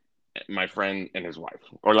 my friend and his wife.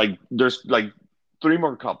 Or like there's like three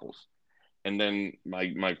more couples. And then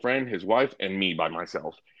my friend, his wife, and me by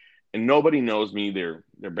myself. And nobody knows me. They're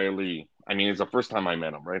barely. I mean, it's the first time I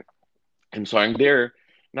met them, right? And so I'm there,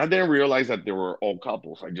 and I didn't realize that they were all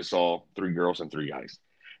couples. I just saw three girls and three guys.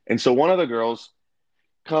 And so one of the girls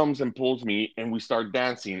comes and pulls me, and we start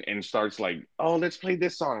dancing, and starts like, "Oh, let's play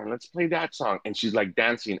this song, let's play that song," and she's like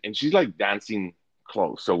dancing, and she's like dancing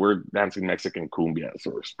close. So we're dancing Mexican cumbias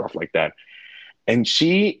or stuff like that, and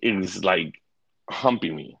she is like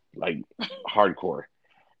humping me like hardcore.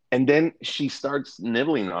 And then she starts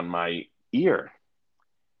nibbling on my ear.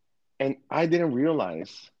 And I didn't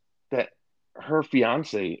realize that her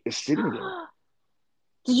fiance is sitting there.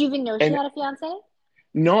 Did you even know she And had a fiance?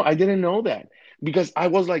 no, I didn't know that because I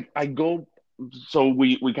was like, I go, so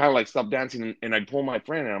we kind of like stop dancing and I pull my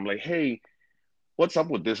friend and I'm like, hey, what's up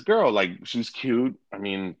with this girl? Like, she's cute. I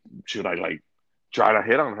mean, should I like try to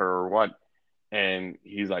hit on her or what? And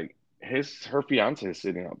he's like, her fiance is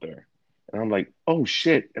sitting out there. And I'm like, oh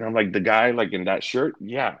shit. And I'm like, the guy like in that shirt?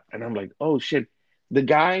 Yeah. And I'm like, oh shit. The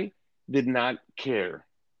guy did not care.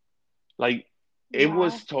 Like it Wow.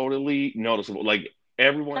 was totally noticeable. Like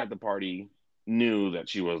everyone That, at the party knew that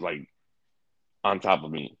she was like on top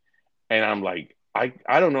of me. And I'm like, I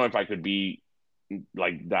don't know if I could be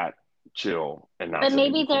like that chill and not but say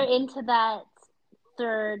maybe they're anything. into that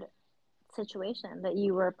third situation that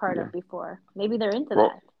you were a part Yeah. of before. Maybe they're into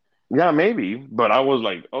Well, that. yeah, maybe. But I was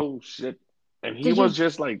like, oh shit. And he Did was you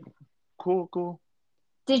just like, cool, cool.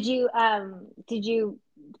 did you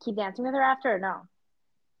keep dancing with her after or no?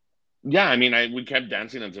 Yeah, I mean, I we kept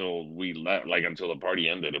dancing until we left, like until the party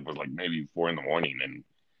ended. It was like maybe 4 in the morning, and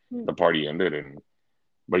Hmm. the party ended. And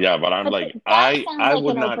but yeah, but I'm But like, that sounds I like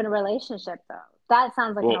would an not. open relationship though. That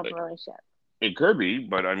sounds like an Well, open relationship. it could be,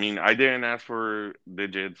 but I mean, I didn't ask for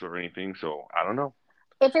digits or anything, so I don't know.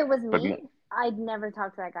 If it was But no, me, I'd never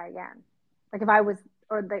talk to that guy again. Like if I was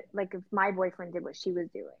or the like if my boyfriend did what she was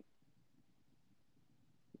doing,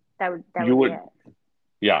 that you would be would, it.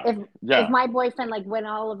 yeah, If yeah, my boyfriend like went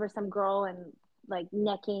all over some girl and like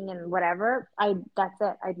necking and whatever, I that's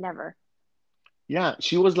it. I'd never. yeah.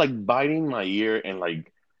 She was like biting my ear and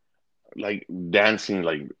like dancing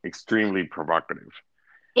like extremely provocative.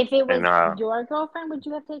 If it And was your girlfriend, would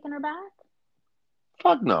you have taken her back?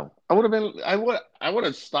 fuck no, I would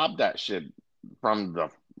have stopped that shit from the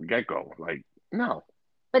get go. Like no.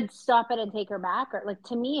 But stop it and take her back? Or like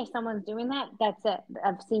to me, if someone's doing that, that's it.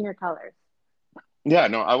 I've seen your colors. Yeah,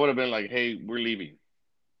 no, I would have been like, "Hey, we're leaving,"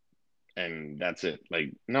 and that's it.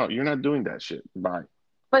 Like, no, you're not doing that shit. Bye.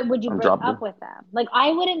 But would you I'm break dropping. up with them? Like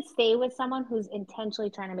I wouldn't stay with someone who's intentionally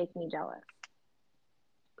trying to make me jealous.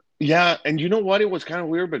 Yeah, and you know what? It was kind of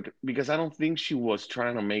weird, but because I don't think she was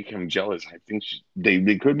trying to make him jealous. I think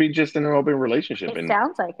they could be just in an open relationship, It and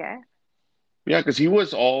sounds like it. yeah, because he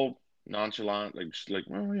was all nonchalant, like just like,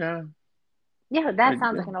 oh yeah, Yeah, that like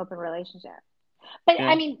sounds yeah, like an open relationship. But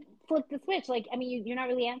I yeah, mean, flip the switch. Like, I mean, you're not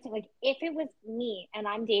really answering. Like, if it was me and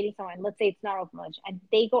I'm dating someone, let's say it's not open relationship, and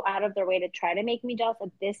they go out of their way to try to make me jealous at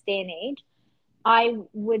this day and age, I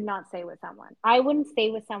would not stay with someone. I wouldn't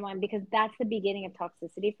stay with someone because that's the beginning of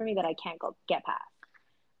toxicity for me that I can't go get past.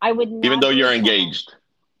 I would even not though be you're with someone, engaged.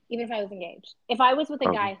 even if I was engaged. If I was with a Okay,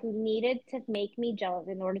 guy who needed to make me jealous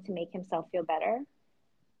in order to make himself feel better,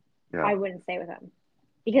 yeah, I wouldn't stay with him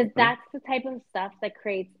because yeah. that's the type of stuff that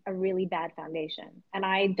creates a really bad foundation. And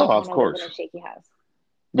I Oh, don't of want to live in course. a shaky house.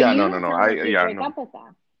 But Yeah, no, you, no, it no. sounds like you'd Yeah, break no, up with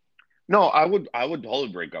them. no. I would totally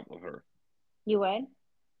break up with her. You would?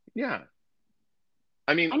 Yeah,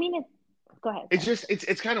 I mean, I mean, go ahead. it's Sorry. just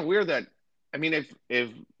it's kind of weird that I mean,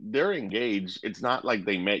 if they're engaged, it's not like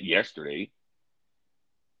they met yesterday,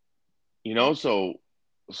 you Yeah. know. So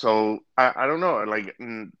I don't know. Like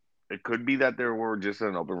it could be that they were just in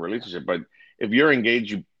an open relationship, but if you're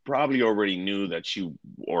engaged, you probably already knew that she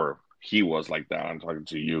or he was like that. I'm talking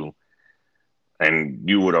to you, and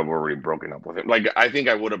you would have already broken up with him. Like I think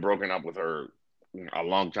I would have broken up with her a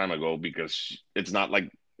long time ago because it's not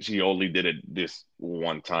like she only did it this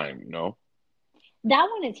one time, you know? That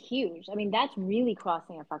one is huge. I mean, that's really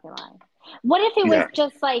crossing a fucking line. What if it was Yeah.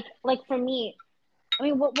 just like for me, I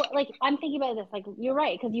mean, like I'm thinking about this, like you're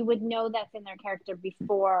right, because you would know that's in their character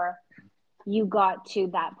before. you got to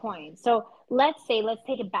that point. So let's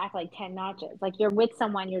take it back like 10 notches. Like you're with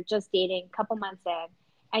someone, you're just dating a couple months in,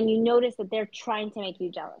 and you notice that they're trying to make you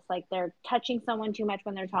jealous. Like they're touching someone too much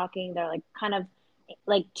when they're talking. They're like kind of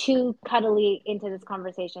like too cuddly into this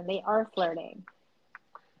conversation. They are flirting.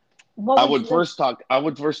 What would you like? I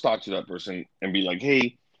would first talk to that person and be like,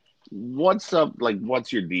 "Hey, what's up? Like,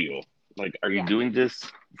 what's your deal? Like, are you Yeah. doing this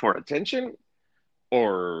for attention,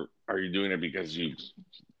 or are you doing it because you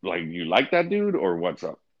like that dude, or what's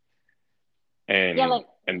up?" Yeah,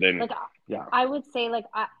 And then, like yeah, I would say like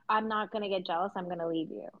I'm not gonna get jealous, I'm gonna leave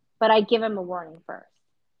you. But I give him a warning first.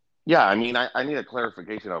 yeah. I mean, I need a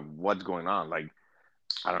clarification of what's going on. Like,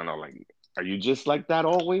 I don't know. Like, are you just like that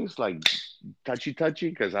always? Like, touchy touchy?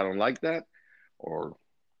 Because I don't like that. Or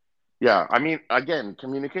yeah. I mean, again,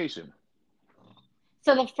 communication.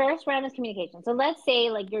 So the first round is communication. So let's say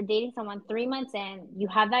like you're dating someone 3 months in, you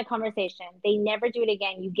have that conversation, they never do it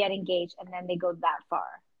again, you get engaged, and then they go that far.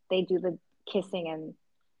 They do the kissing and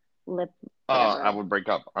lip I whatever. would break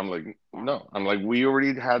up. I'm like, Yeah. no. I'm like, we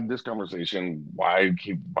already had this conversation. Why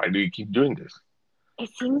do you keep doing this? It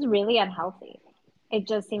seems really unhealthy. It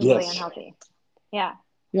just seems really Yes. unhealthy. Yeah.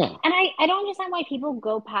 Yeah. And I don't understand why people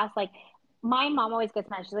go past like my mom always gets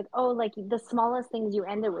mad. She's like, "Oh, like the smallest things you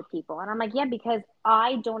ended with people," and I'm like, "Yeah, because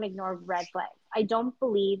I don't ignore red flags. I don't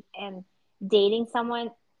believe in dating someone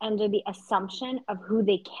under the assumption of who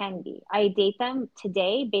they can be. I date them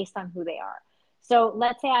today based on who they are." So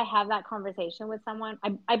let's say I have that conversation with someone.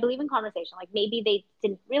 I believe in conversation. Like maybe they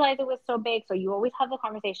didn't realize it was so big. So you always have the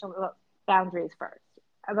conversation about boundaries first,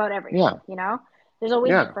 about everything, Yeah. you know? There's always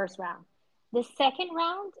the Yeah. first round. The second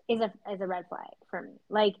round is a red flag for me.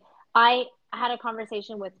 Like I had a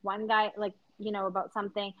conversation with one guy, like about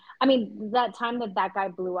something. I mean, that time that that guy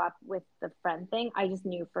blew up with the friend thing, I just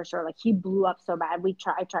knew for sure. Like he blew up so bad.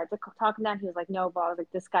 I tried to talk him down. He was like, "No," but I was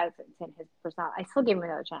like, "This guy's in his personality." I still gave him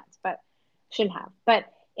another chance, but shouldn't have. But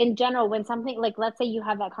in general, when something like, let's say you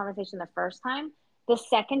have that conversation the first time, the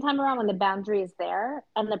second time around when the boundary is there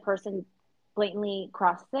and the person blatantly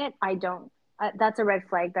crosses it, I don't. That's a red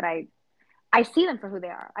flag that I see them for who they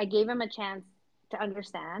are. I gave them a chance to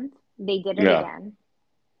understand. They did it Yeah. again.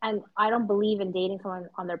 And I don't believe in dating someone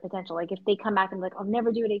on their potential. Like if they come back and be like, I'll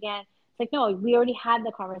never do it again. It's like, no, we already had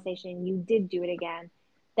the conversation. You did do it again.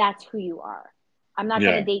 That's who you are. I'm not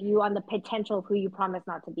going to Yeah. date you on the potential of who you promise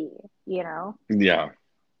not to be, you know, Yeah.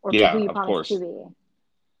 or who Yeah. you Of promise to course. be.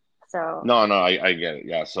 So, No, no, I get it.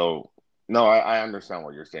 Yeah. So no, I understand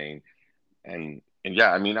what you're saying. And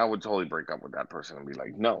yeah, I mean, I would totally break up with that person and be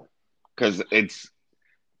like, no, because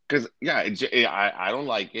yeah, I don't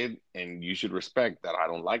like it, and you should respect that I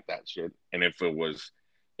don't like that shit. And if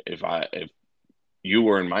you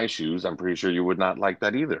were in my shoes, I'm pretty sure you would not like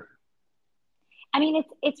that either. I mean,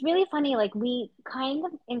 it's really funny. Like we kind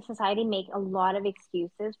of in society make a lot of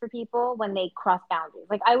excuses for people when they cross boundaries.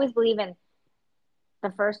 Like I always believe in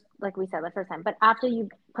the first, like we said, the first time. But after you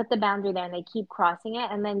put the boundary there and they keep crossing it,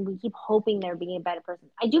 and then we keep hoping they're being a better person.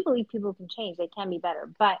 I do believe people can change; they can be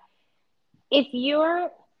better. But if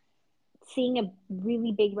you're seeing a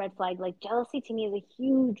really big red flag, like jealousy to me is a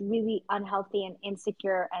huge, really unhealthy and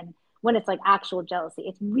insecure. And when it's like actual jealousy,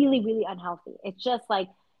 it's really, really unhealthy. It's just like,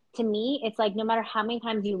 to me, it's like no matter how many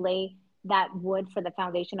times you lay that wood for the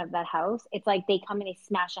foundation of that house, it's like they come and they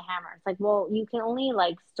smash a hammer. It's like, well, you can only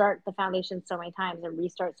like start the foundation so many times and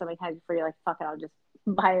restart so many times before you're like, fuck it, I'll just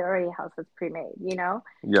buy already a house that's pre-made, you know?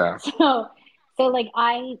 Yeah. So, so like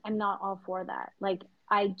I am not all for that. Like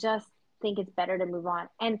I just think it's better to move on.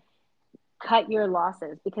 And cut your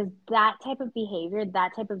losses because that type of behavior,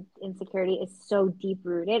 that type of insecurity is so deep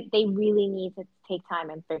rooted. They really need to take time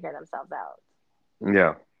and figure themselves out.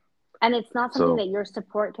 Yeah. And it's not something So that your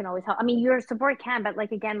support can always help. I mean, your support can, but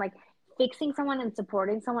like again, like fixing someone and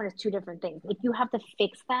supporting someone is two different things. If you have to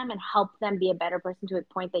fix them and help them be a better person to a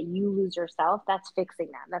point that you lose yourself, that's fixing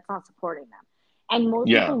them. That's not supporting them. And most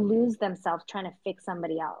yeah. people lose themselves trying to fix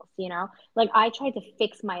somebody else, you know? Like I tried to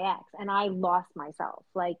fix my ex and I lost myself.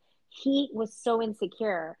 Like he was so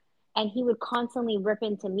insecure and he would constantly rip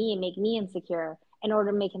into me and make me insecure in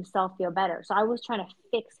order to make himself feel better. So I was trying to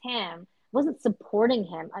fix him, wasn't supporting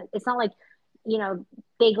him. It's not like, you know,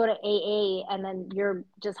 they go to AA and then you're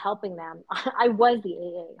just helping them. I was the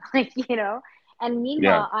AA, like, you know. And Yeah.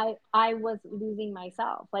 meanwhile, I was losing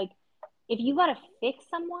myself. Like if you got to fix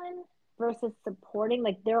someone versus supporting,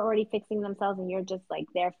 like they're already fixing themselves and you're just like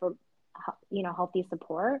there for healthy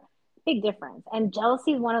support, big difference. And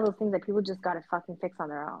jealousy is one of those things that people just got to fucking fix on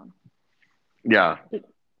their own. Yeah. Yeah.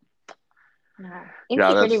 Yeah.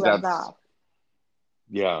 Insecurity rubs That's off.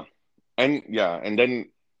 yeah. And yeah, and then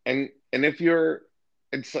and if you're,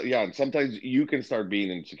 it's yeah, sometimes you can start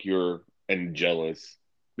being insecure and jealous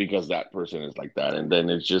because that person is like that, and then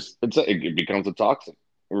it becomes a toxic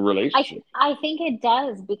relationship. I think it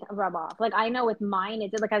does rub off. Like I know with mine,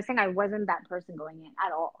 it did. Like I was saying, I wasn't that person going in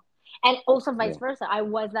at all, and also vice Yeah, versa. I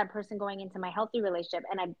was that person going into my healthy relationship,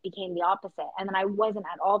 and I became the opposite. And then I wasn't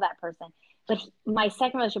at all that person. But my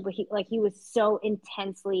second relationship, he was so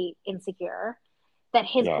intensely insecure that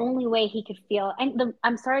his yeah, only way he could feel, and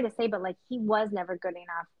I'm sorry to say, but like he was never good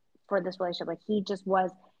enough for this relationship. Like he just was.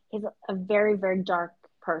 He's a very very dark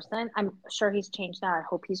person. I'm sure he's changed now. I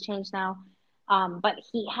hope he's changed now, but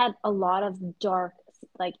he had a lot of dark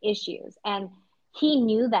like issues, and he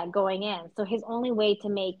knew that going in. So his only way to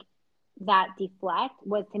make that deflect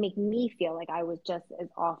was to make me feel like I was just as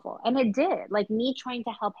awful, and it did. Like me trying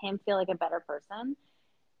to help him feel like a better person,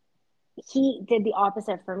 he did the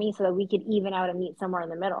opposite for me so that we could even out and meet somewhere in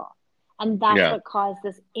the middle. And that's yeah. what caused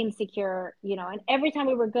this insecure, and every time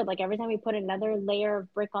we were good, like every time we put another layer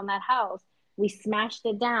of brick on that house, we smashed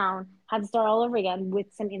it down, had to start all over again with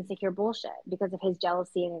some insecure bullshit because of his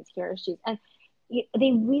jealousy and insecure issues. And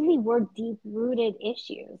they really were deep rooted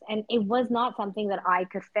issues. And it was not something that I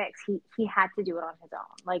could fix. He had to do it on his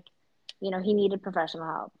own. Like, he needed professional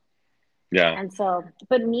help. Yeah. And so,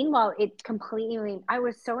 but meanwhile, it completely, I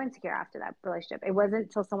was so insecure after that relationship. It wasn't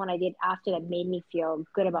until someone I did after that made me feel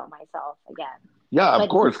good about myself again. Yeah, of But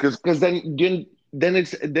course, because then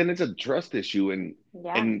it's a trust issue, and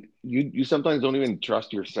yeah. you sometimes don't even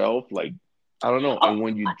trust yourself. Like, I don't know. Oh, And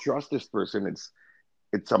when you trust this person,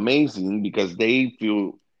 it's amazing because they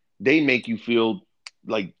make you feel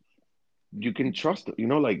like you can trust them.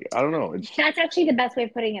 Like, I don't know. It's that's actually the best way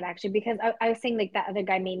of putting it, actually, because I was saying like that other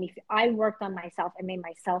guy made me, I worked on myself and made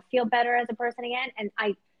myself feel better as a person again.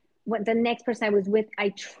 And what the next person I was with, I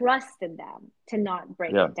trusted them to not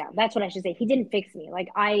break yeah, it down. That's what I should say. He didn't fix me.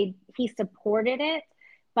 He supported it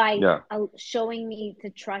by yeah, showing me to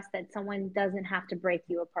trust that someone doesn't have to break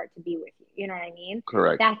you apart to be with you. You know what I mean?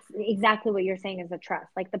 correct. That's exactly what you're saying is the trust.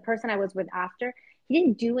 Like the person I was with after, he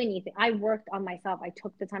didn't do anything. I worked on myself. I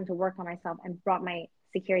took the time to work on myself and brought my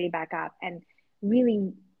security back up and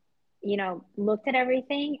really, looked at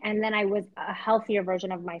everything. And then I was a healthier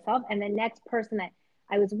version of myself. And the next person that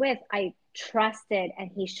I was with, I trusted, and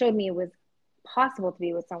he showed me it was possible to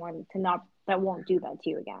be with someone that won't do that to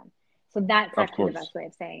you again. So that's Of actually the course. best way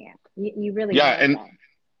of saying it. You really Yeah, nailed and that.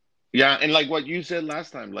 yeah, and like what you said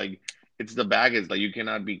last time, like it's the baggage. Like you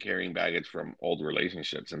cannot be carrying baggage from old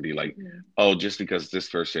relationships and be like, Mm-hmm. oh, just because this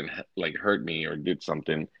person like hurt me or did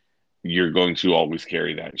something, you're going to always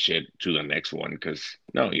carry that shit to the next one. Because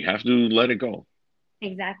no, you have to let it go.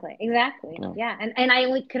 Exactly. Exactly. Yeah. Yeah. And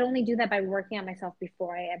I could only do that by working on myself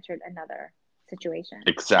before I entered another situation or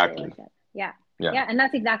Exactly. relationship. Yeah. Yeah. Yeah. And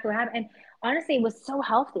that's exactly what happened. And honestly, it was so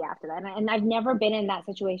healthy after that. And I've never been in that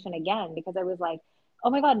situation again because I was like, oh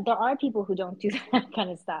my God, there are people who don't do that kind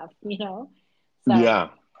of stuff. So, Yeah.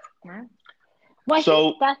 yeah. Well, I think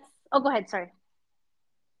So, oh, go ahead. Sorry.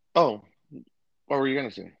 oh, what were you gonna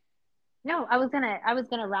say? No, I was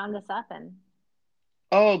gonna round this up and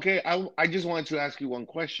Oh, okay. I just wanted to ask you one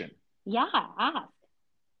question. yeah,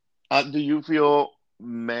 ask. Do you feel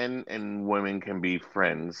men and women can be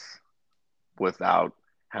friends without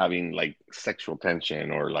having like sexual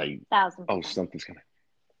tension or like, Thousand oh, percent. something's gonna.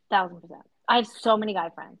 1,000%. I have so many guy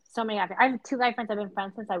friends. So many guy friends. I have two guy friends I've been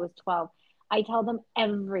friends since I was 12. I tell them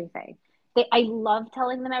everything. I love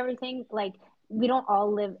telling them everything. Like we don't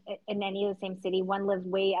all live in any of the same city. One lives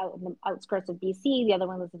way out in the outskirts of BC. The other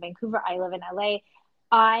one lives in Vancouver. I live in LA.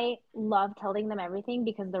 I love telling them everything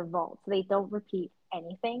because they're vaults. They don't repeat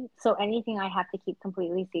anything. So anything I have to keep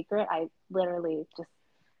completely secret, I literally just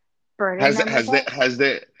burden Has them with has it.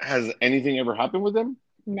 that has anything ever happened with them?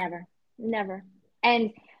 Never, never.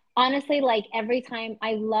 And honestly, like every time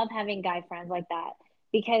I love having guy friends like that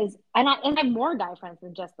because I have more guy friends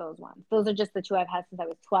than just those ones. Those are just the two I've had since I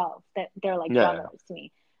was 12 that they're like Yeah. brothers to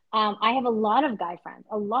me. I have a lot of guy friends,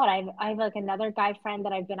 a lot. I have like another guy friend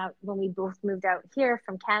that I've been out when we both moved out here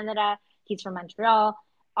from Canada. He's from Montreal.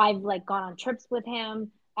 I've like gone on trips with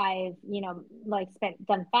him. I've, like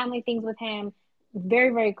done family things with him. Very,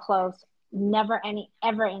 very close, never any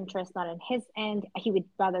ever interest not in his end. He would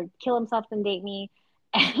rather kill himself than date me.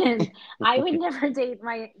 And I would never date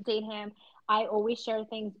him. I always share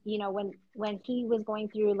things, when he was going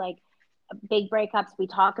through like big breakups, we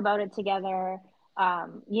talk about it together.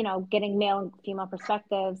 Getting male and female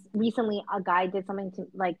perspectives. Recently a guy did something to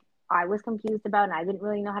like I was confused about and I didn't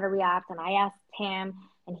really know how to react, and I asked him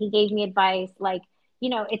and he gave me advice. Like,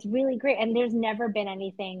 it's really great. And there's never been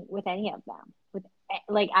anything with any of them, with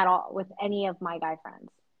like at all, with any of my guy friends.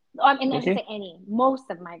 I mean, I should Okay. say any, most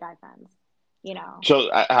of my guy friends, you know. So,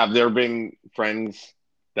 have there been friends?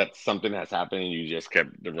 that something has happened and you just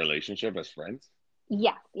kept the relationship as friends?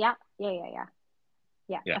 Yes, yeah, yeah, yeah, yeah.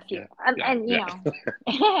 Yeah, Yeah, a few. yeah, yeah, And yeah,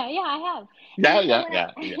 yeah, I have. And yeah, you know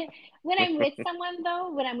yeah, when yeah, yeah. when I'm with someone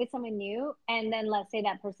though, when I'm with someone new, and then let's say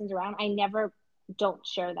that person's around, I never don't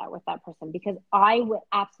share that with that person because I would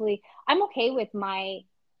absolutely. I'm okay with my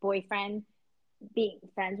boyfriend being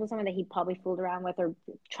friends with someone that he probably fooled around with or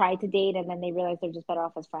tried to date, and then they realize they're just better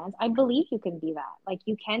off as friends. I believe you can be that. Like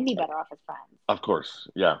you can be better off as friends. Of course,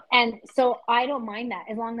 yeah. And so I don't mind that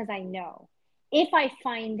as long as I know. If I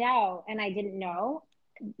find out and I didn't know,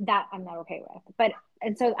 that I'm not okay with. But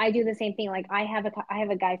and so I do the same thing. Like I have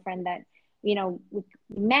a guy friend that we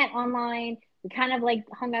met online. We kind of like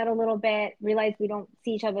hung out a little bit. Realized we don't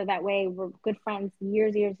see each other that way. We're good friends.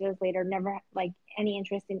 Years later. Never like any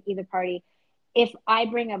interest in either party. If I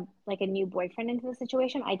bring a like a new boyfriend into the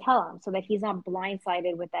situation, I tell him so that he's not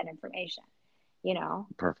blindsided with that information. You know,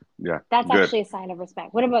 Perfect. Yeah. that's Good. actually a sign of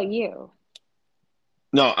respect. What about you?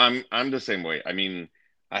 No, I'm the same way. I mean,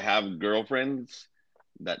 I have girlfriends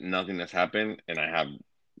that nothing has happened, and I have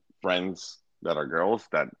friends that are girls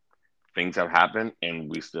that things have happened, and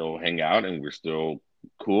we still hang out, and we're still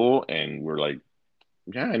cool, and we're like,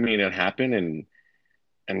 yeah, I mean, it happened,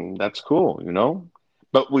 and that's cool, you know.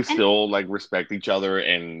 But we And still like respect each other,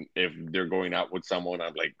 and if they're going out with someone,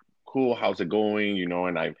 I'm like, cool, how's it going, you know?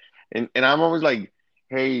 And I'm always like,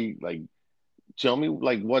 hey, like tell me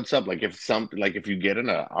like what's up, like if something, like if you get in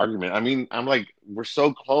an argument, I mean, I'm like, we're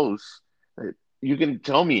so close that you can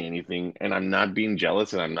tell me anything and I'm not being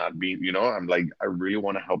jealous and I'm not being, you know, I'm like, I really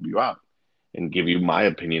want to help you out and give you my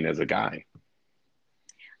opinion as a guy.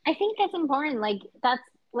 I think that's important. Like that's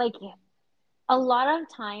like a lot of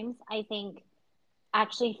times I think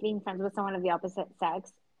actually being friends with someone of the opposite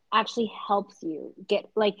sex actually helps you get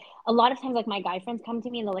like a lot of times like my guy friends come to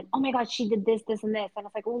me and they're like, "Oh my god, she did this and this." And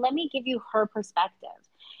it's like, "Well, let me give you her perspective."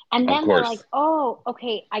 And Of then they're like, course. "Oh,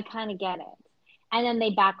 okay, I kind of get it." And then they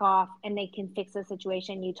back off and they can fix the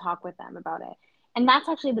situation. You talk with them about it. And that's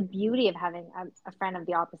actually the beauty of having a friend of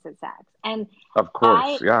the opposite sex. And Of I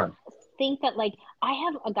course. Yeah. think that like I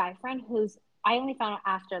have a guy friend who's I only found out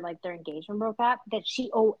after like their engagement broke up that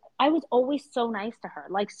I was always so nice to her,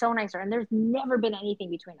 like so nice to her, and there's never been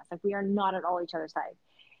anything between us. Like we are not at all each other's side.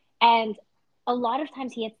 And a lot of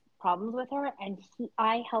times he had problems with her, and he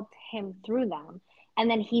I helped him through them,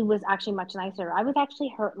 and then he was actually much nicer. I was actually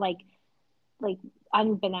hurt like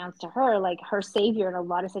unbeknownst to her, like her savior in a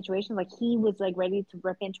lot of situations. Like he was like ready to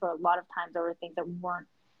rip into her a lot of times over things that weren't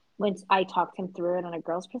when I talked him through it on a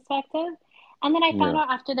girl's perspective. And then I found Yeah.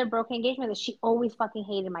 out after their broken engagement that she always fucking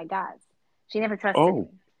hated my guts. She never trusted Oh, me.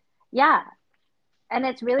 Yeah. And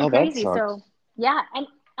it's really oh, that crazy. sucks. So yeah. And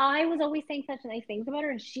I was always saying such nice things about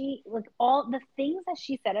her. And she like all the things that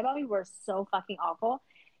she said about me were so fucking awful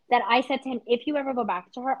that I said to him, if you ever go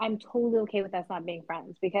back to her, I'm totally okay with us not being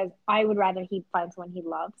friends because I would rather he find someone he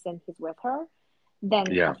loves and he's with her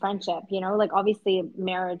than a Yeah. friendship. Like obviously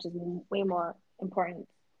marriage is way more important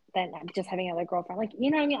than just having another girlfriend. Like,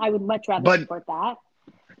 you know what I mean? I would much rather But support that,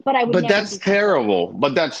 but I would but never that's be friends with her. terrible.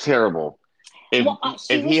 But that's terrible. If Well,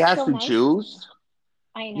 she if he was has so to nice to me. choose,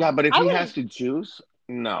 I yeah, know. but if he has to choose,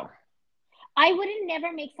 no. I wouldn't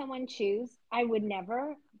never make someone choose. I would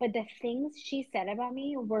never. But the things she said about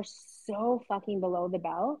me were so fucking below the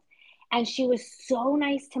belt. And she was so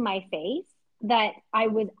nice to my face that I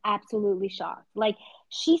was absolutely shocked. Like,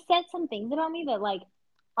 she said some things about me that, like,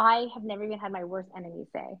 I have never even had my worst enemy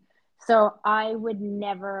say. So I would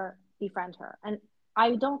never befriend her. And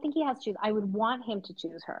I don't think he has to choose. I would want him to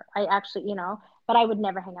choose her. I actually, but I would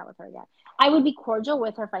never hang out with her again. I would be cordial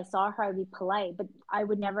with her if I saw her. I would be polite, but I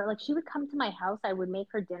would never like. She would come to my house. I would make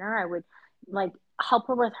her dinner. I would like help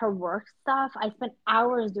her with her work stuff. I spent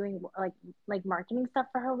hours doing like marketing stuff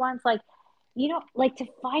for her once. Like, like to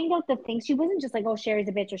find out the things. She wasn't just like, oh, Sherry's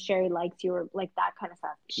a bitch or Sherry likes you or like that kind of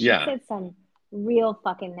stuff. She Yeah. said some real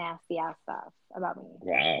fucking nasty ass stuff about me.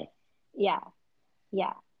 Wow. Yeah,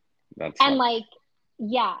 yeah. That And sucks. like,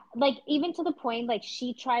 yeah, like even to the point, like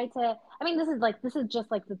she tried to. I mean, this is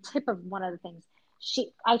just like the tip of one of the things.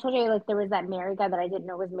 I told you like there was that married guy that I didn't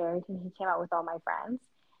know was married, and he came out with all my friends.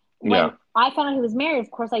 When Yeah. I found out he was married,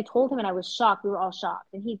 of course, I told him, and I was shocked. We were all shocked,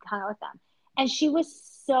 and he hung out with them, and she was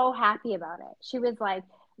so happy about it. She was like,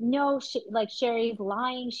 "No, like Sherry's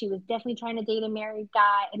lying. She was definitely trying to date a married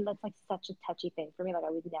guy," and that's like such a touchy thing for me. Like I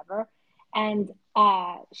would never. And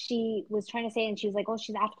she was trying to say, and she was like, "Oh,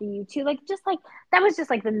 she's after you too." Like just like that was just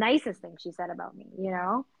like the nicest thing she said about me.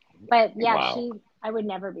 But yeah, Wow. I would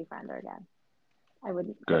never befriend her again. I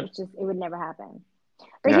would. Good. It would never happen.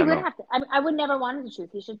 But he Yeah, would no. have to. I would never want him to choose.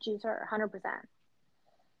 He should choose her 100%.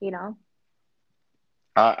 You know,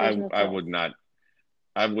 I there's no I choice. would not.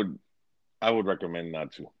 I would I would recommend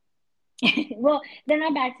not to. Well, they're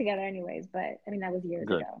not back together anyways, but I mean that was years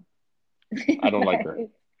Good. ago. I don't like her.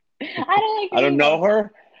 But I don't like her I don't know either.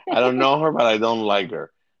 her. I don't know her, but I don't like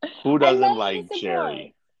her. Who I doesn't love you to like support.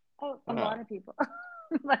 Cherry? Oh, a Ah, lot of people.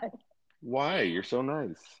 But why? You're so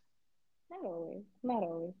nice. not always. Not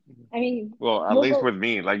always. I mean, Well, at we'll least go. with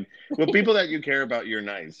me, like with people that you care about, you're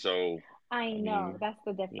nice. So, I I know. mean, That's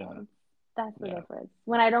the yeah, difference. That's the yeah. difference.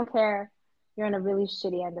 When I don't care, you're on a really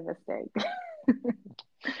shitty end of a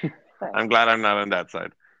stick. But I'm glad I'm not on that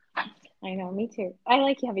side. I know, me too. I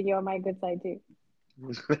like having you on my good side too.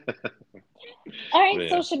 But All right,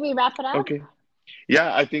 so yeah. should we wrap it up? Okay.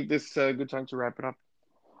 Yeah, I think this is a good time to wrap it up.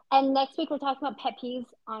 And next week we're talking about pet peeves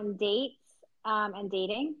on dates and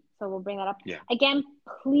dating. So we'll bring that up. Yeah. Again,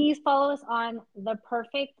 please follow us on the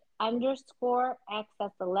perfect underscore X.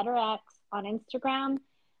 That's the letter X on Instagram.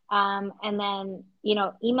 And then,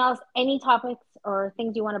 email us any topics or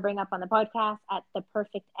things you want to bring up on the podcast at the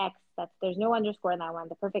perfect X. There's no underscore in that one,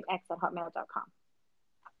 the perfect X at hotmail.com.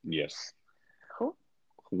 Yes. Cool.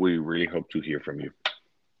 We really hope to hear from you.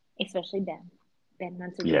 Especially Ben. Ben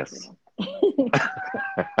wants to hear from Yes. us.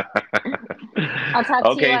 I'll talk to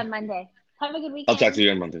you Okay. on Monday. Have a good I'll talk to weekend.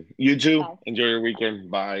 you on Monday. You too. Bye. Enjoy your weekend.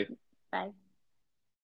 Bye. Bye.